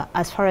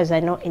 as far as I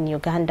know, in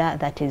Uganda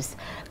that is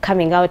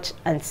coming out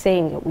and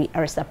saying we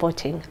are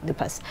supporting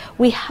lupus.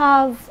 We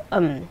have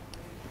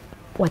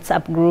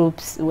WhatsApp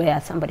groups where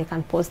somebody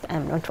can post,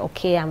 I'm not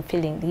okay, I'm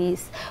feeling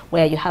this,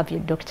 where you have your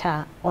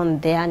doctor on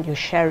there and you're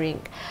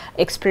sharing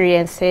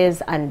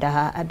experiences and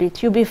a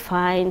bit, you'll be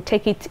fine,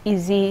 take it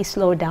easy,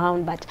 slow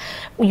down, but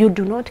you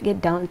do not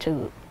get down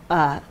to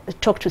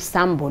talk to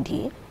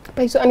somebody.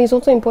 And it's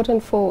also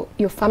important for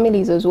your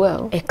families as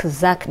well.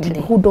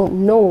 Exactly. Who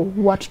don't know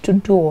what to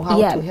do or how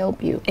to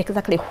help you.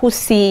 Exactly. Who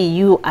see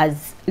you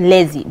as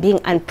lazy,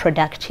 being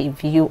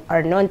unproductive. You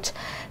are not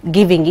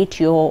giving it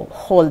your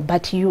whole,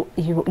 but you're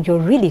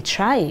really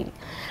trying.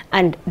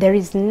 And there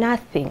is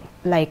nothing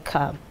like,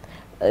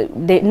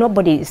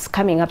 nobody is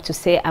coming up to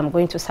say, I'm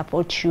going to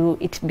support you.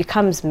 It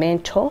becomes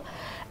mental.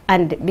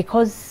 And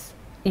because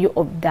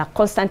the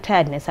constant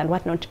tiredness and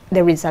whatnot,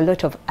 there is a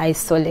lot of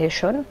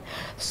isolation.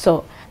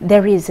 So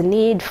there is a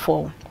need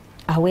for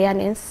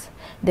awareness,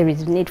 there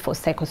is a need for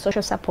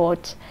psychosocial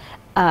support.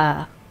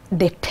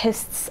 The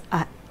tests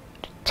are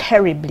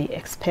terribly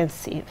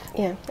expensive.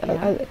 Yeah,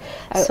 yeah.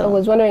 I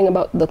was wondering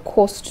about the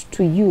cost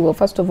to you. Well,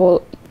 first of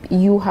all,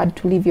 you had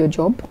to leave your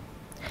job.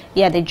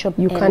 Yeah, the job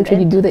You can't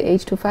really do the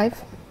 8 to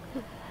 5?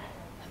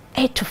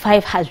 8 to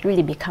 5 has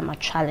really become a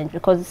challenge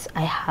because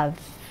I have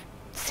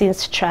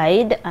since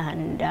tried,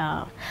 and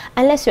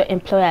unless your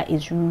employer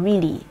is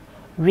really,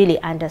 really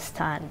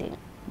understanding,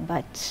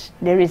 but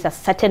there is a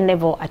certain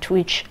level at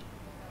which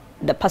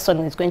the person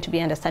is going to be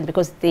understanding,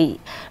 because the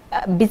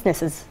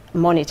business is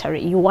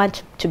monetary. You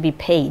want to be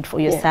paid for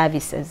your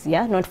services,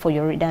 not for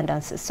your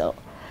redundancies. So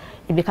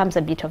it becomes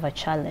a bit of a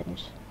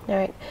challenge. All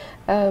right.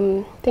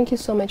 Thank you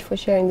so much for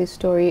sharing this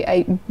story.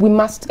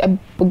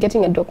 We're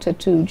getting a doctor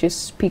to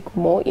just speak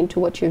more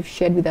into what you've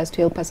shared with us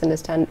to help us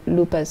understand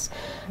lupus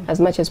as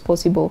much as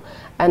possible.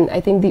 And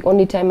I think the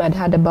only time I'd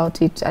heard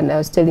about it, and I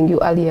was telling you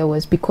earlier,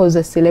 was because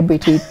a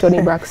celebrity,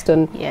 Tony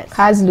Braxton,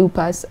 has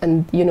lupus,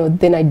 and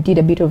then I did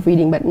a bit of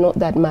reading, but not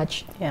that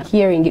much.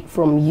 Hearing it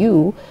from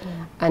you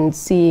and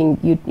seeing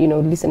you,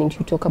 listening to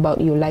you talk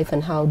about your life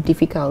and how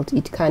difficult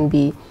it can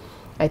be,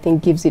 I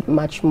think gives it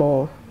much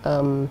more.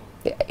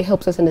 It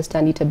helps us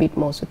understand it a bit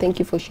more. So thank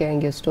you for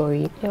sharing your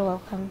story. You're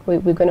welcome. We're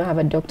going to have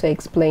a doctor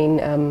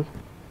explain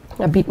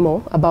a bit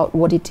more about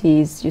what it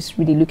is, just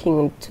really looking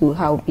into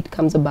how it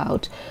comes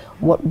about,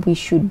 what we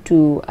should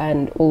do,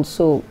 and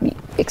also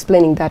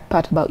explaining that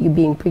part about you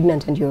being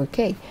pregnant and you're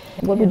okay.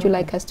 What would you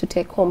like us to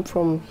take home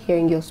from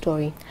hearing your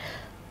story?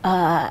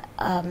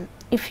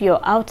 If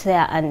you're out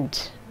there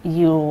and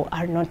you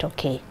are not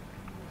okay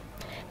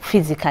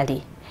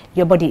physically,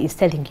 your body is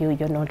telling you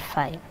you're not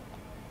fine.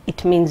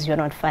 It means you're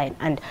not fine.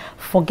 And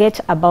forget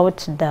about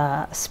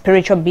the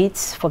spiritual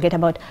bits,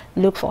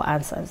 look for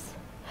answers.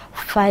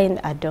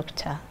 Find a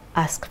doctor,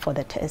 ask for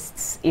the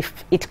tests.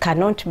 If it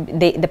cannot,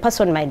 the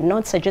person might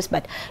not suggest,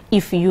 but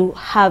if you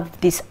have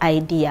this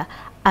idea,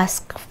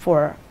 ask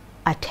for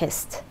a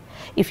test.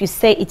 If you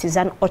say it is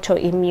an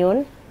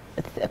autoimmune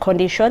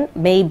condition,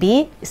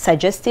 maybe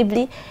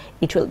suggestively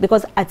it will,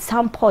 because at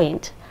some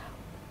point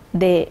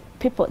the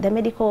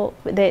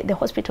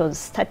hospitals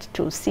start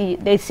to see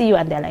you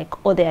and they're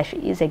like, oh, there she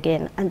is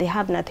again, and they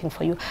have nothing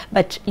for you.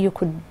 But you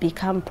could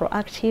become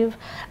proactive,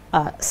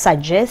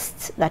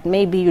 suggest that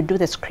maybe you do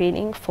the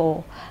screening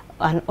for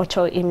an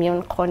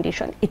autoimmune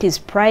condition. It is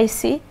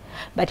pricey,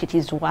 but it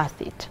is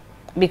worth it,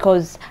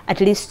 because at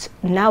least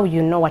now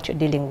you know what you're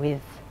dealing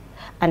with.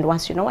 And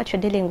once you know what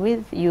you're dealing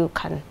with, you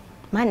can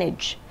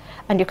manage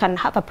and you can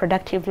have a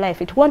productive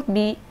life. It won't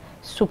be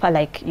super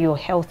like you're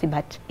healthy,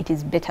 but it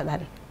is better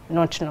than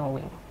not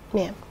knowing.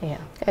 Yeah.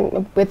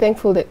 And we're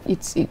thankful that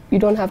you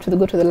don't have to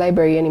go to the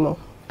library anymore.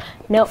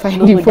 No,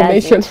 find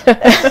information.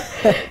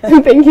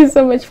 Thank you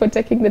so much for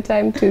taking the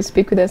time to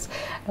speak with us.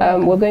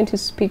 We're going to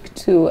speak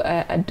to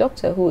a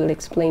doctor who will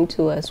explain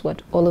to us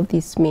what all of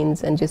this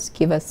means and just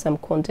give us some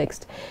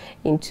context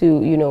into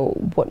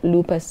what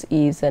lupus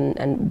is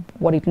and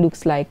what it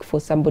looks like for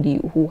somebody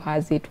who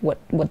has it,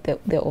 what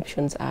their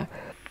options are.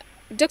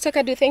 Dr.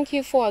 Kadu, thank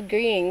you for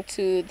agreeing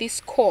to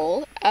this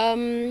call.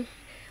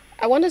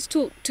 I want us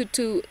to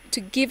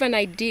give an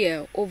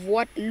idea of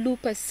what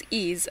lupus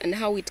is and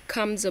how it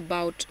comes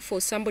about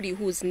for somebody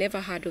who's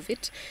never heard of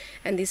it,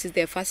 and this is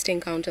their first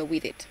encounter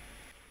with it.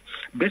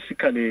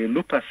 Basically,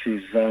 lupus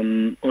is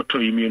an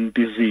autoimmune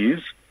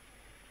disease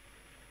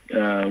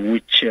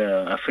which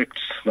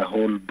affects the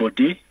whole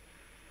body.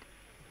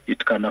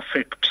 It can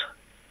affect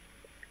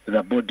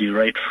the body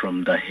right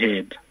from the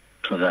head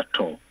to the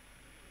toe.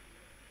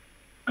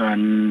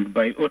 And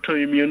by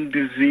autoimmune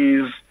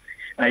disease,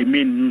 I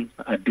mean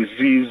a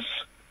disease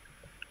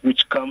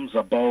which comes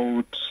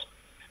about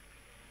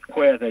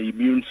where the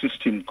immune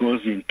system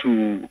goes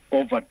into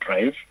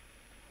overdrive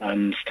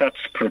and starts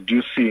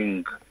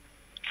producing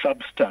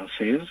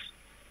substances,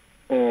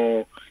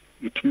 or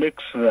it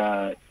makes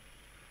the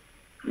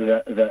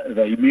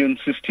immune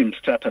system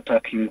start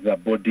attacking the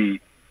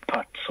body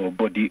parts or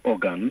body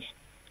organs,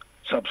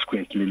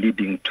 subsequently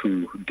leading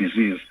to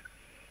disease.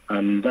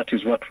 And that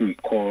is what we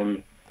call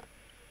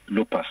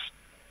lupus.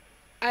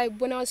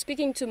 When I was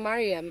speaking to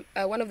Mariam,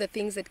 one of the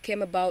things that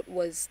came about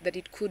was that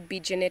it could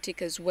be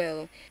genetic as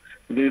well.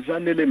 There's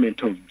an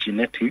element of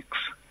genetics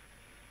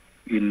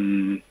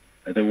in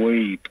the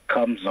way it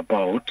comes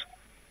about,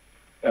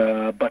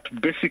 but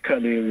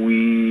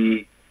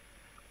basically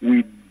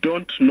we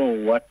don't know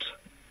what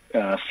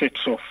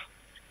sets off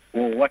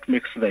or what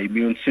makes the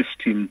immune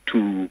system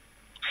to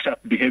start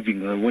behaving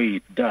the way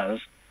it does.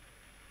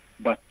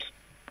 But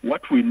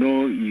what we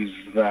know is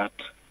that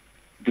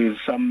there's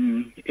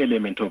some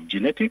element of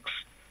genetics,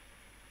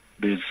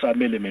 there's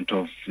some element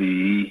of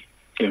the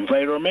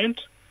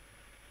environment,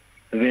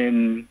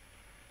 then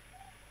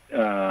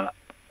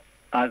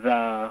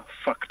other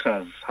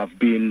factors have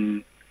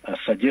been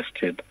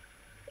suggested,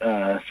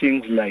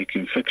 things like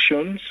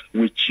infections,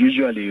 which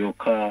usually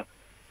occur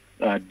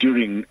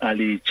during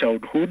early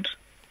childhood,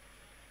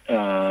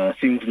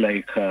 things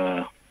like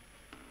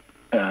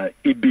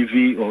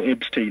EBV or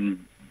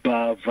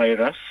Epstein-Barr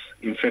virus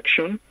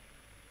infection.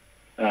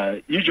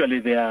 Usually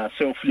they are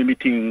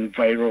self-limiting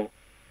viral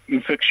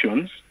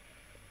infections,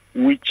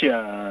 which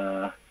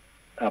are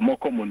more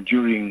common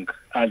during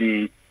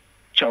early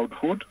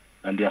childhood,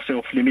 and they are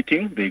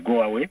self-limiting. They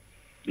go away.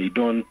 They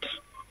don't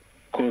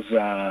cause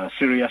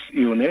serious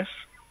illness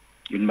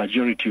in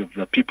majority of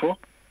the people.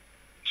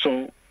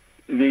 So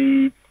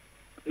there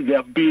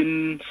have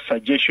been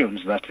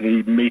suggestions that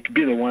they may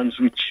be the ones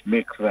which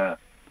make the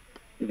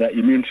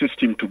immune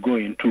system to go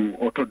into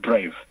auto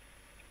drive,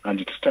 and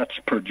it starts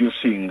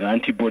producing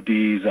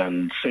antibodies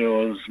and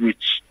cells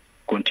which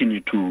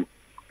continue to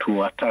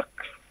attack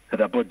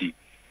the body.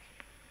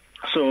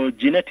 So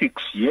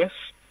genetics, yes,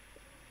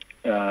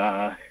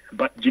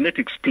 but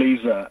genetics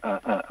plays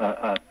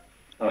a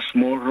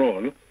small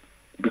role,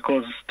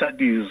 because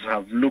studies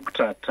have looked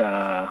at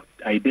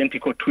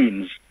identical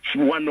twins.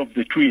 One of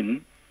the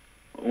twins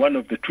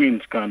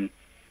can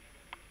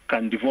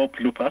develop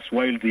lupus,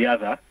 while the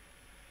other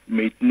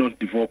may not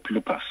develop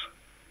lupus.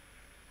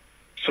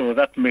 So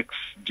that makes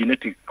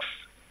genetics.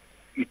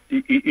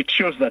 It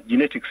shows that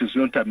genetics is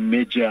not a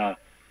major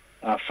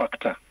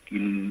factor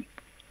in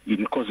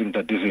causing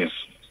the disease.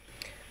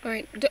 All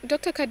right,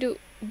 Dr. Kadu,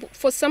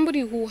 for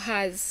somebody who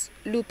has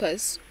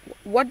lupus,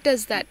 what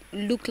does that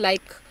look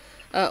like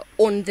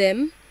on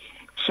them?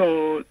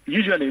 So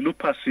usually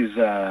lupus is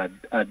a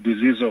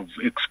disease of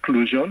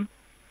exclusion.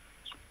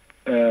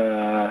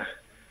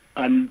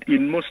 And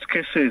in most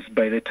cases,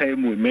 by the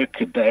time we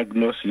make a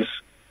diagnosis,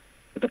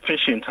 the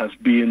patient has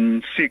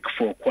been sick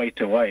for quite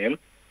a while,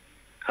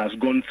 has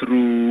gone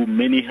through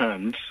many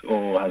hands,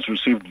 or has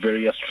received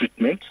various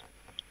treatments,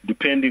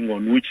 depending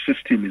on which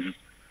system is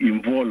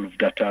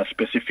involved at a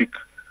specific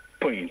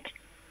point.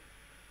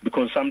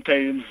 Because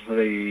sometimes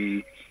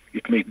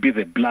it may be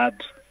the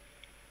blood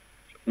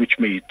which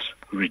may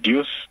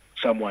reduce.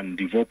 Someone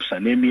develops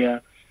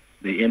anemia,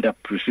 they end up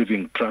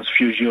receiving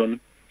transfusion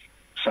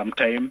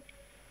sometime.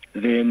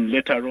 Then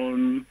later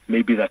on,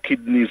 maybe the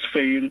kidneys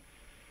fail,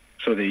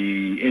 so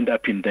they end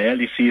up in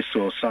dialysis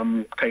or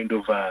some kind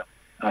of a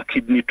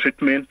kidney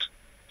treatment.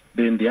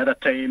 Then the other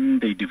time,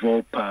 they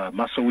develop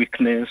muscle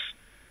weakness.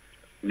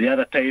 The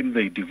other time,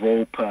 they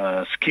develop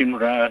skin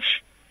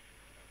rash,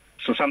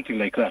 so something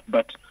like that.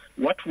 But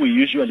what we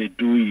usually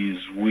do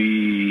is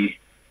we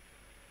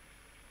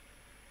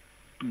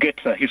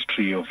get the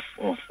history of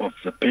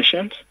the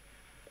patient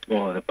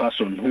or the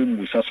person whom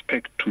we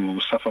suspect to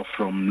suffer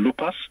from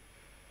lupus,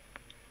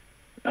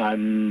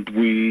 and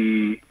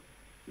we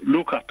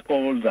look at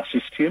all the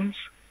systems,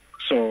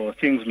 so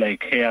things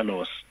like hair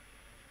loss,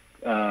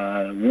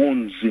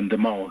 wounds in the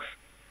mouth,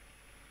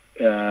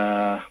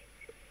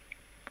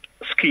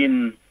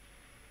 skin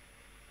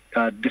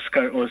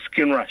or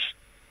skin rash.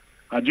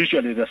 And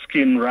usually the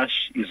skin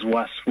rash is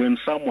worse when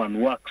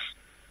someone works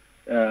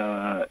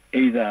or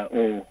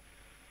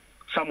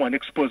someone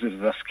exposes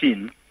the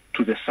skin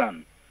to the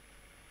sun.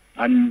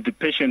 And the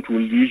patient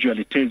will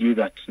usually tell you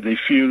that they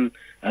feel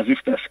as if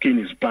the skin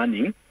is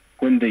burning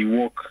when they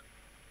walk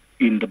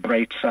in the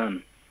bright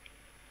sun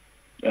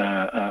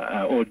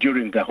or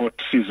during the hot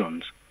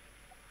seasons.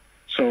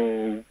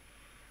 So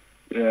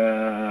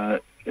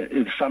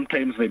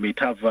sometimes they may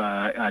have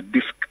a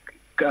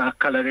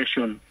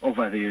discoloration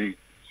over the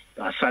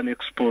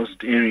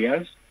sun-exposed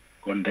areas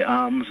on the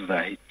arms,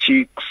 the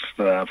cheeks,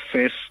 the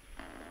face,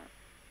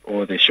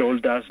 or the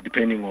shoulders,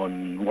 depending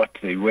on what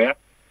they wear.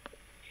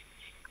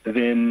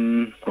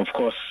 Then, of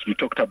course, you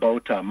talked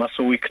about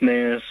muscle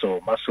weakness or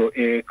muscle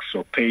aches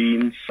or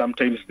pains.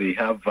 Sometimes they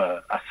have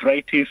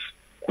arthritis,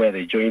 where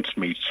the joints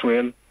may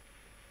swell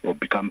or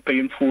become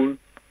painful.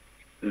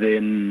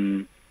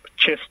 Then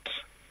chest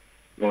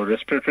or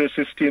respiratory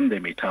system, they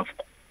may have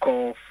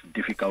cough,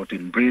 difficulty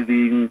in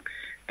breathing.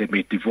 They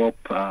may develop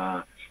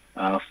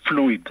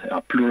fluid,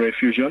 pleural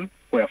effusion,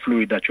 where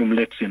fluid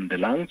accumulates in the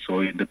lungs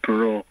or in the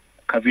pleural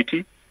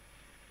cavity.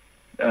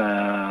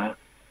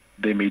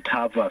 They may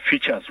have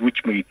features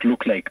which may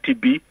look like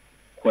TB,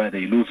 where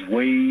they lose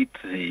weight,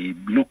 they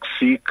look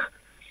sick.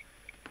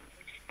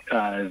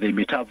 They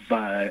may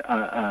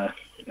have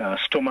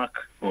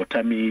stomach or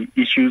tummy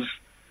issues,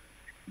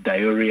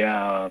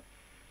 diarrhea,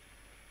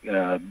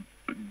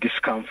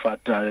 discomfort,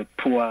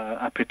 poor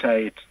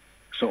appetite,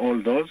 so all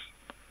those.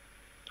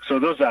 So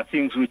those are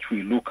things which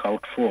we look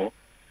out for.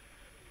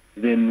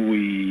 Then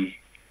we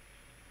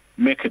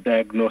make a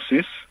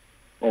diagnosis,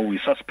 or we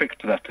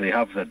suspect that they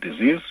have the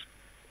disease.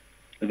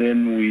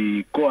 Then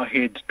we go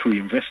ahead to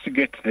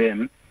investigate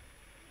them,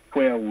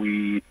 where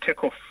we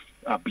take off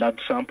a blood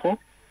sample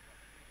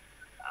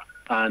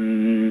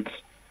and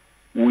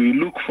we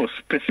look for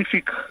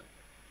specific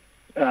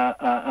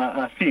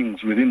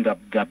things within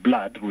the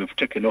blood we've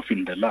taken off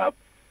in the lab,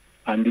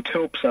 and it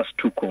helps us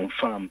to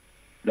confirm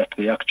that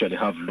they actually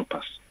have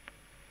lupus.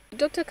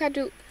 Dr.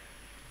 Kadu,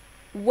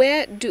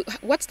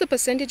 what's the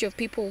percentage of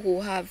people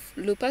who have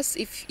lupus,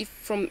 if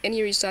from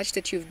any research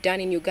that you've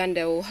done in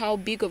Uganda, or how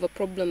big of a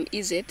problem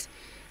is it,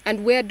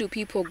 and where do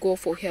people go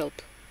for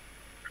help?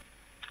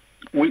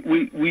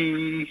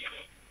 We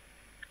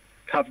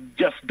have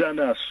just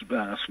done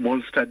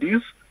small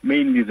studies.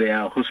 Mainly they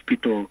are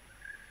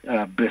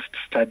hospital-based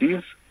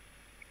studies.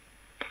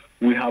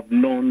 We have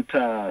not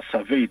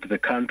surveyed the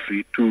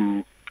country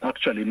to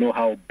actually know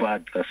how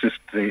bad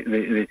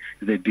the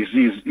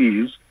disease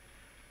is.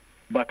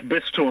 But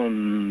based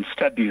on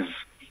studies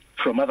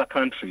from other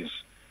countries,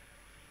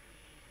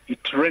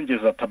 it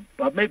ranges at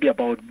maybe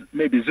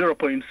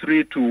 0.3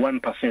 to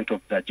 1%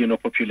 of the general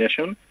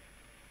population.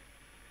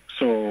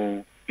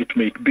 So it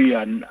may be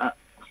an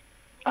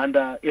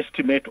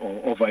underestimate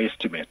or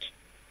overestimate.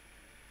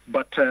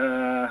 But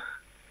the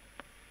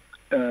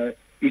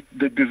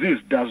disease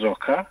does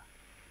occur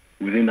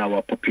within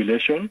our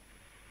population.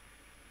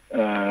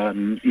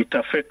 It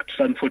affects,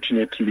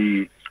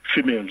 unfortunately,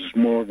 females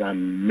more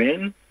than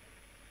men,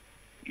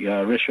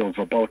 a ratio of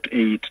about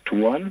 8 to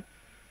 1.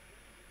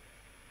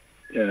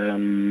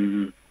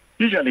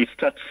 Usually it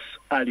starts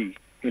early,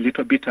 a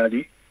little bit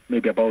early,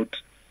 maybe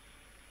about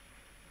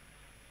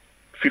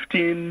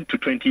 15 to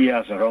 20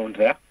 years around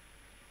there.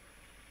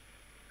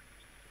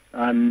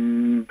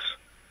 And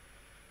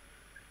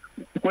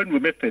when we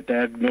make the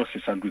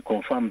diagnosis and we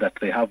confirm that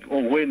they have,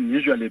 or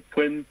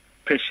when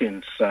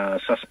patients are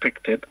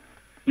suspected,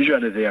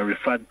 usually they are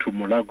referred to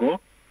Mulago.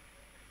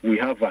 We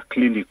have a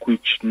clinic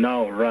which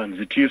now runs.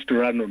 It used to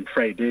run on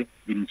Friday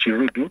in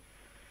Chirudu,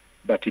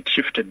 but it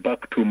shifted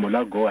back to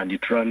Mulago, and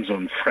it runs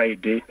on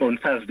Thursday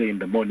in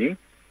the morning,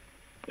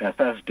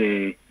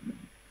 Thursday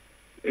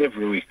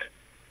every week.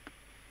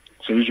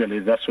 So usually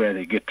that's where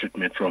they get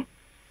treatment from.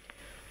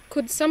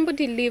 Could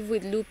somebody live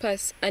with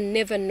lupus and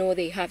never know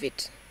they have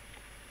it?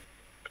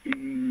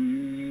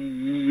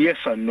 Yes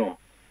and no.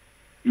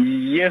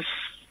 Yes,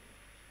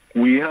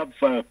 we have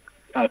a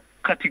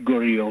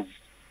category of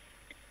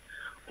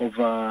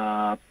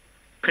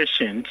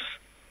patients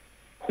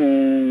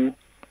who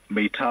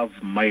might have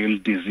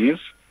mild disease,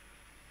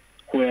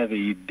 where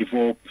they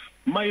develop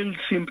mild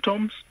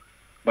symptoms,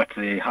 but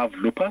they have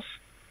lupus.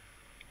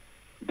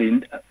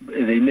 They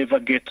never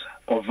get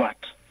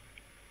overt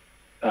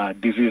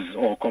disease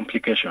or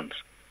complications.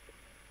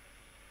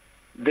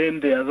 Then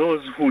there are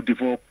those who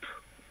develop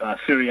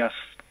serious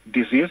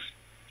disease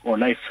or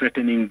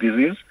life-threatening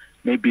disease,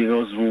 maybe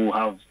those who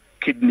have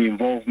kidney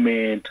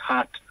involvement,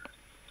 heart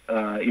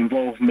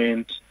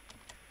involvement,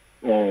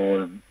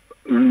 or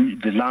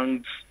the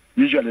lungs.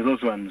 Usually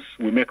those ones,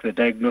 we make the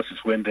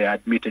diagnosis when they are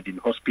admitted in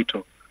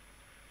hospital,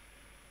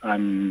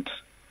 and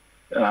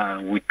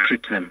we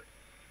treat them.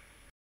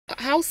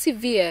 How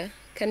severe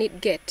can it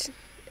get?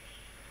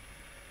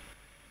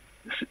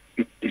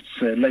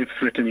 It's a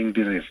life-threatening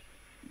disease.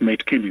 It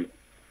might kill you.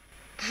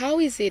 How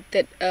is it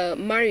that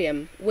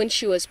Mariam, when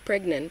she was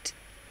pregnant,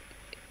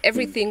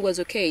 everything was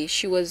okay?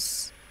 She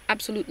was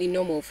absolutely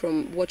normal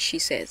from what she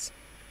says.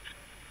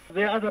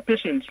 There are other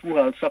patients who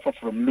suffer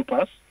from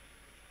lupus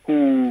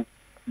who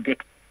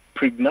get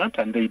pregnant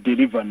and they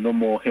deliver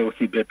normal,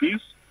 healthy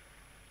babies.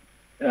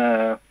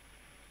 But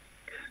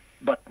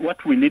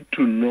what we need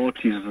to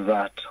note is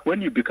that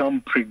when you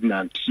become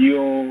pregnant,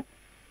 your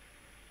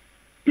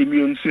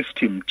immune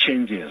system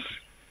changes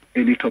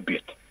a little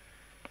bit.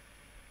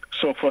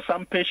 So for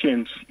some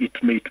patients,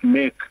 it might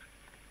make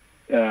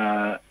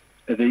the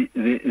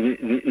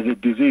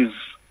disease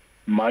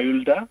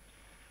milder,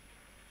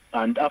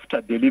 and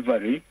after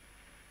delivery,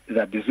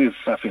 the disease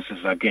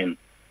surfaces again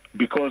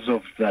because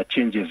of the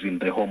changes in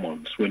the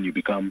hormones when you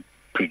become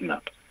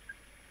pregnant.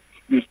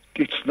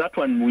 It's that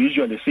one we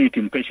usually see it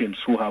in patients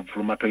who have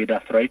rheumatoid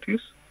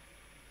arthritis,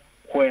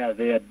 where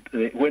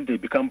when they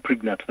become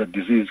pregnant, the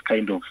disease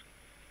kind of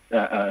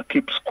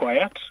keeps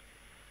quiet,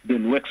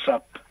 then wakes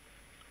up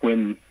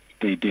when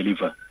they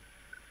deliver.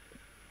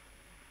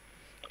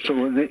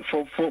 So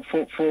for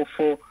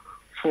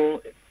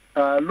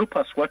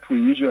lupus, what we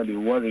usually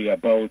worry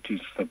about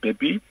is the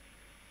baby.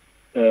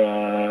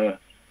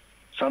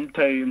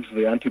 Sometimes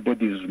the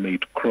antibodies may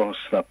cross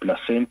the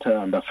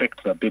placenta and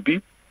affect the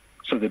baby,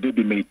 so the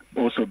baby may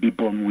also be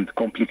born with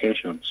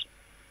complications.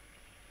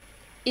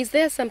 Is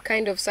there some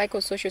kind of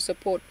psychosocial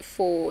support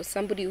for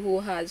somebody who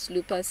has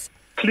lupus?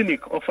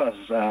 Clinic offers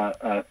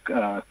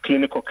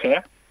clinical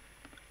care,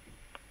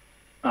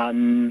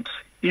 and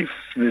if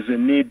there's a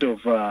need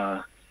of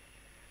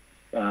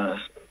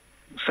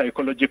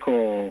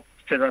psychological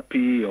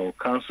therapy or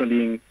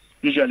counseling,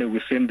 usually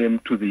we send them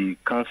to the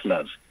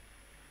counselors.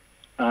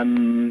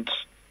 And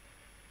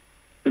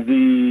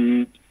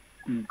the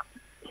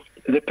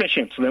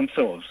patients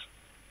themselves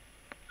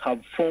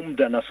have formed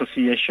an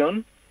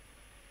association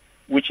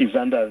which is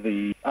under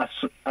the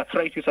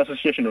Arthritis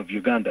Association of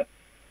Uganda,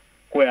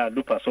 where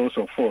lupus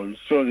also falls.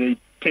 So they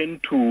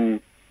tend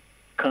to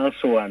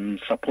counsel and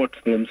support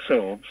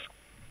themselves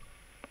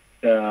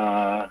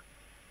and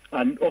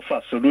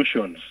offer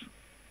solutions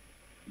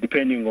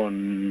depending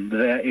on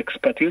their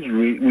expertise.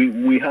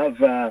 We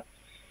have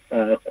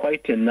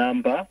quite a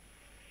number,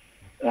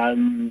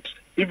 and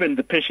even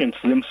the patients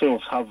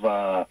themselves have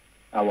a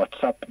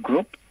WhatsApp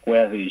group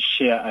where they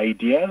share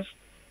ideas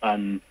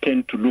and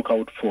tend to look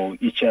out for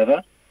each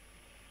other.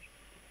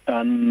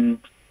 And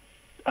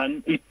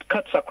And it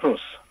cuts across.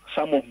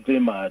 Some of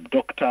them are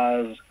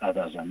doctors,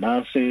 others are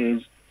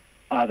nurses,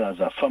 others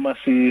are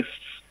pharmacists,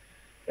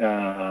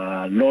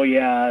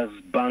 lawyers,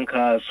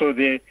 bankers. So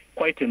they're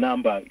quite a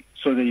number.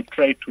 So they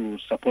try to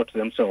support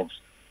themselves.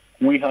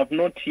 We have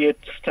not yet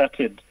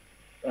started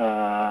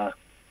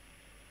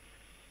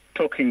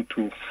talking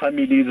to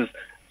families,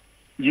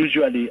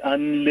 usually,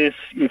 unless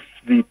if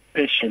the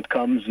patient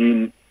comes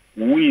in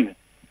with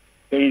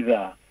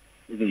either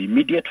the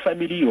immediate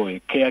family or a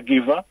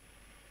caregiver.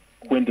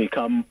 When they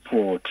come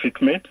for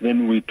treatment,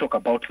 then we talk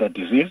about the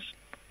disease,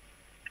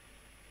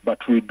 but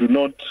we do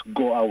not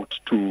go out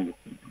to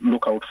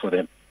look out for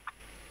them.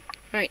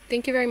 All right.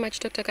 Thank you very much,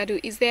 Dr. Kadu.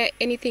 Is there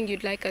anything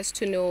you'd like us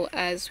to know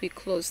as we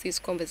close this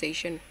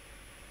conversation?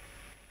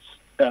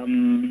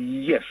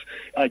 Yes.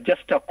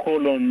 Just a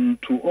call on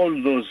to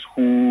all those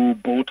who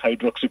bought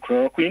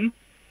hydroxychloroquine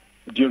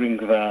during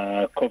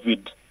the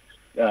COVID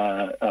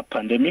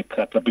pandemic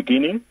at the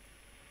beginning.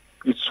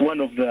 It's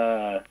one of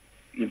the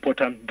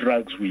important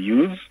drugs we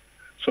use.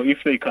 So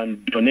if they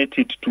can donate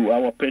it to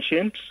our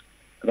patients,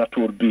 that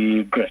would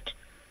be great.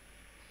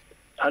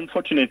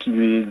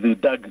 Unfortunately, the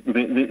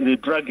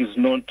drug is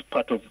not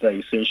part of the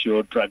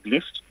essential drug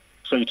list,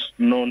 so it's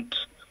not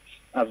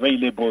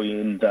available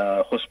in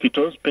the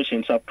hospitals.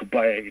 Patients have to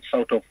buy it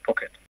out of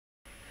pocket.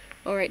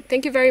 All right.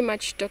 Thank you very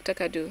much, Dr.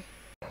 Kadu.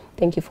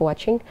 Thank you for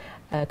watching.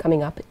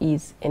 Coming up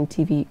is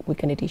NTV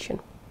Weekend Edition.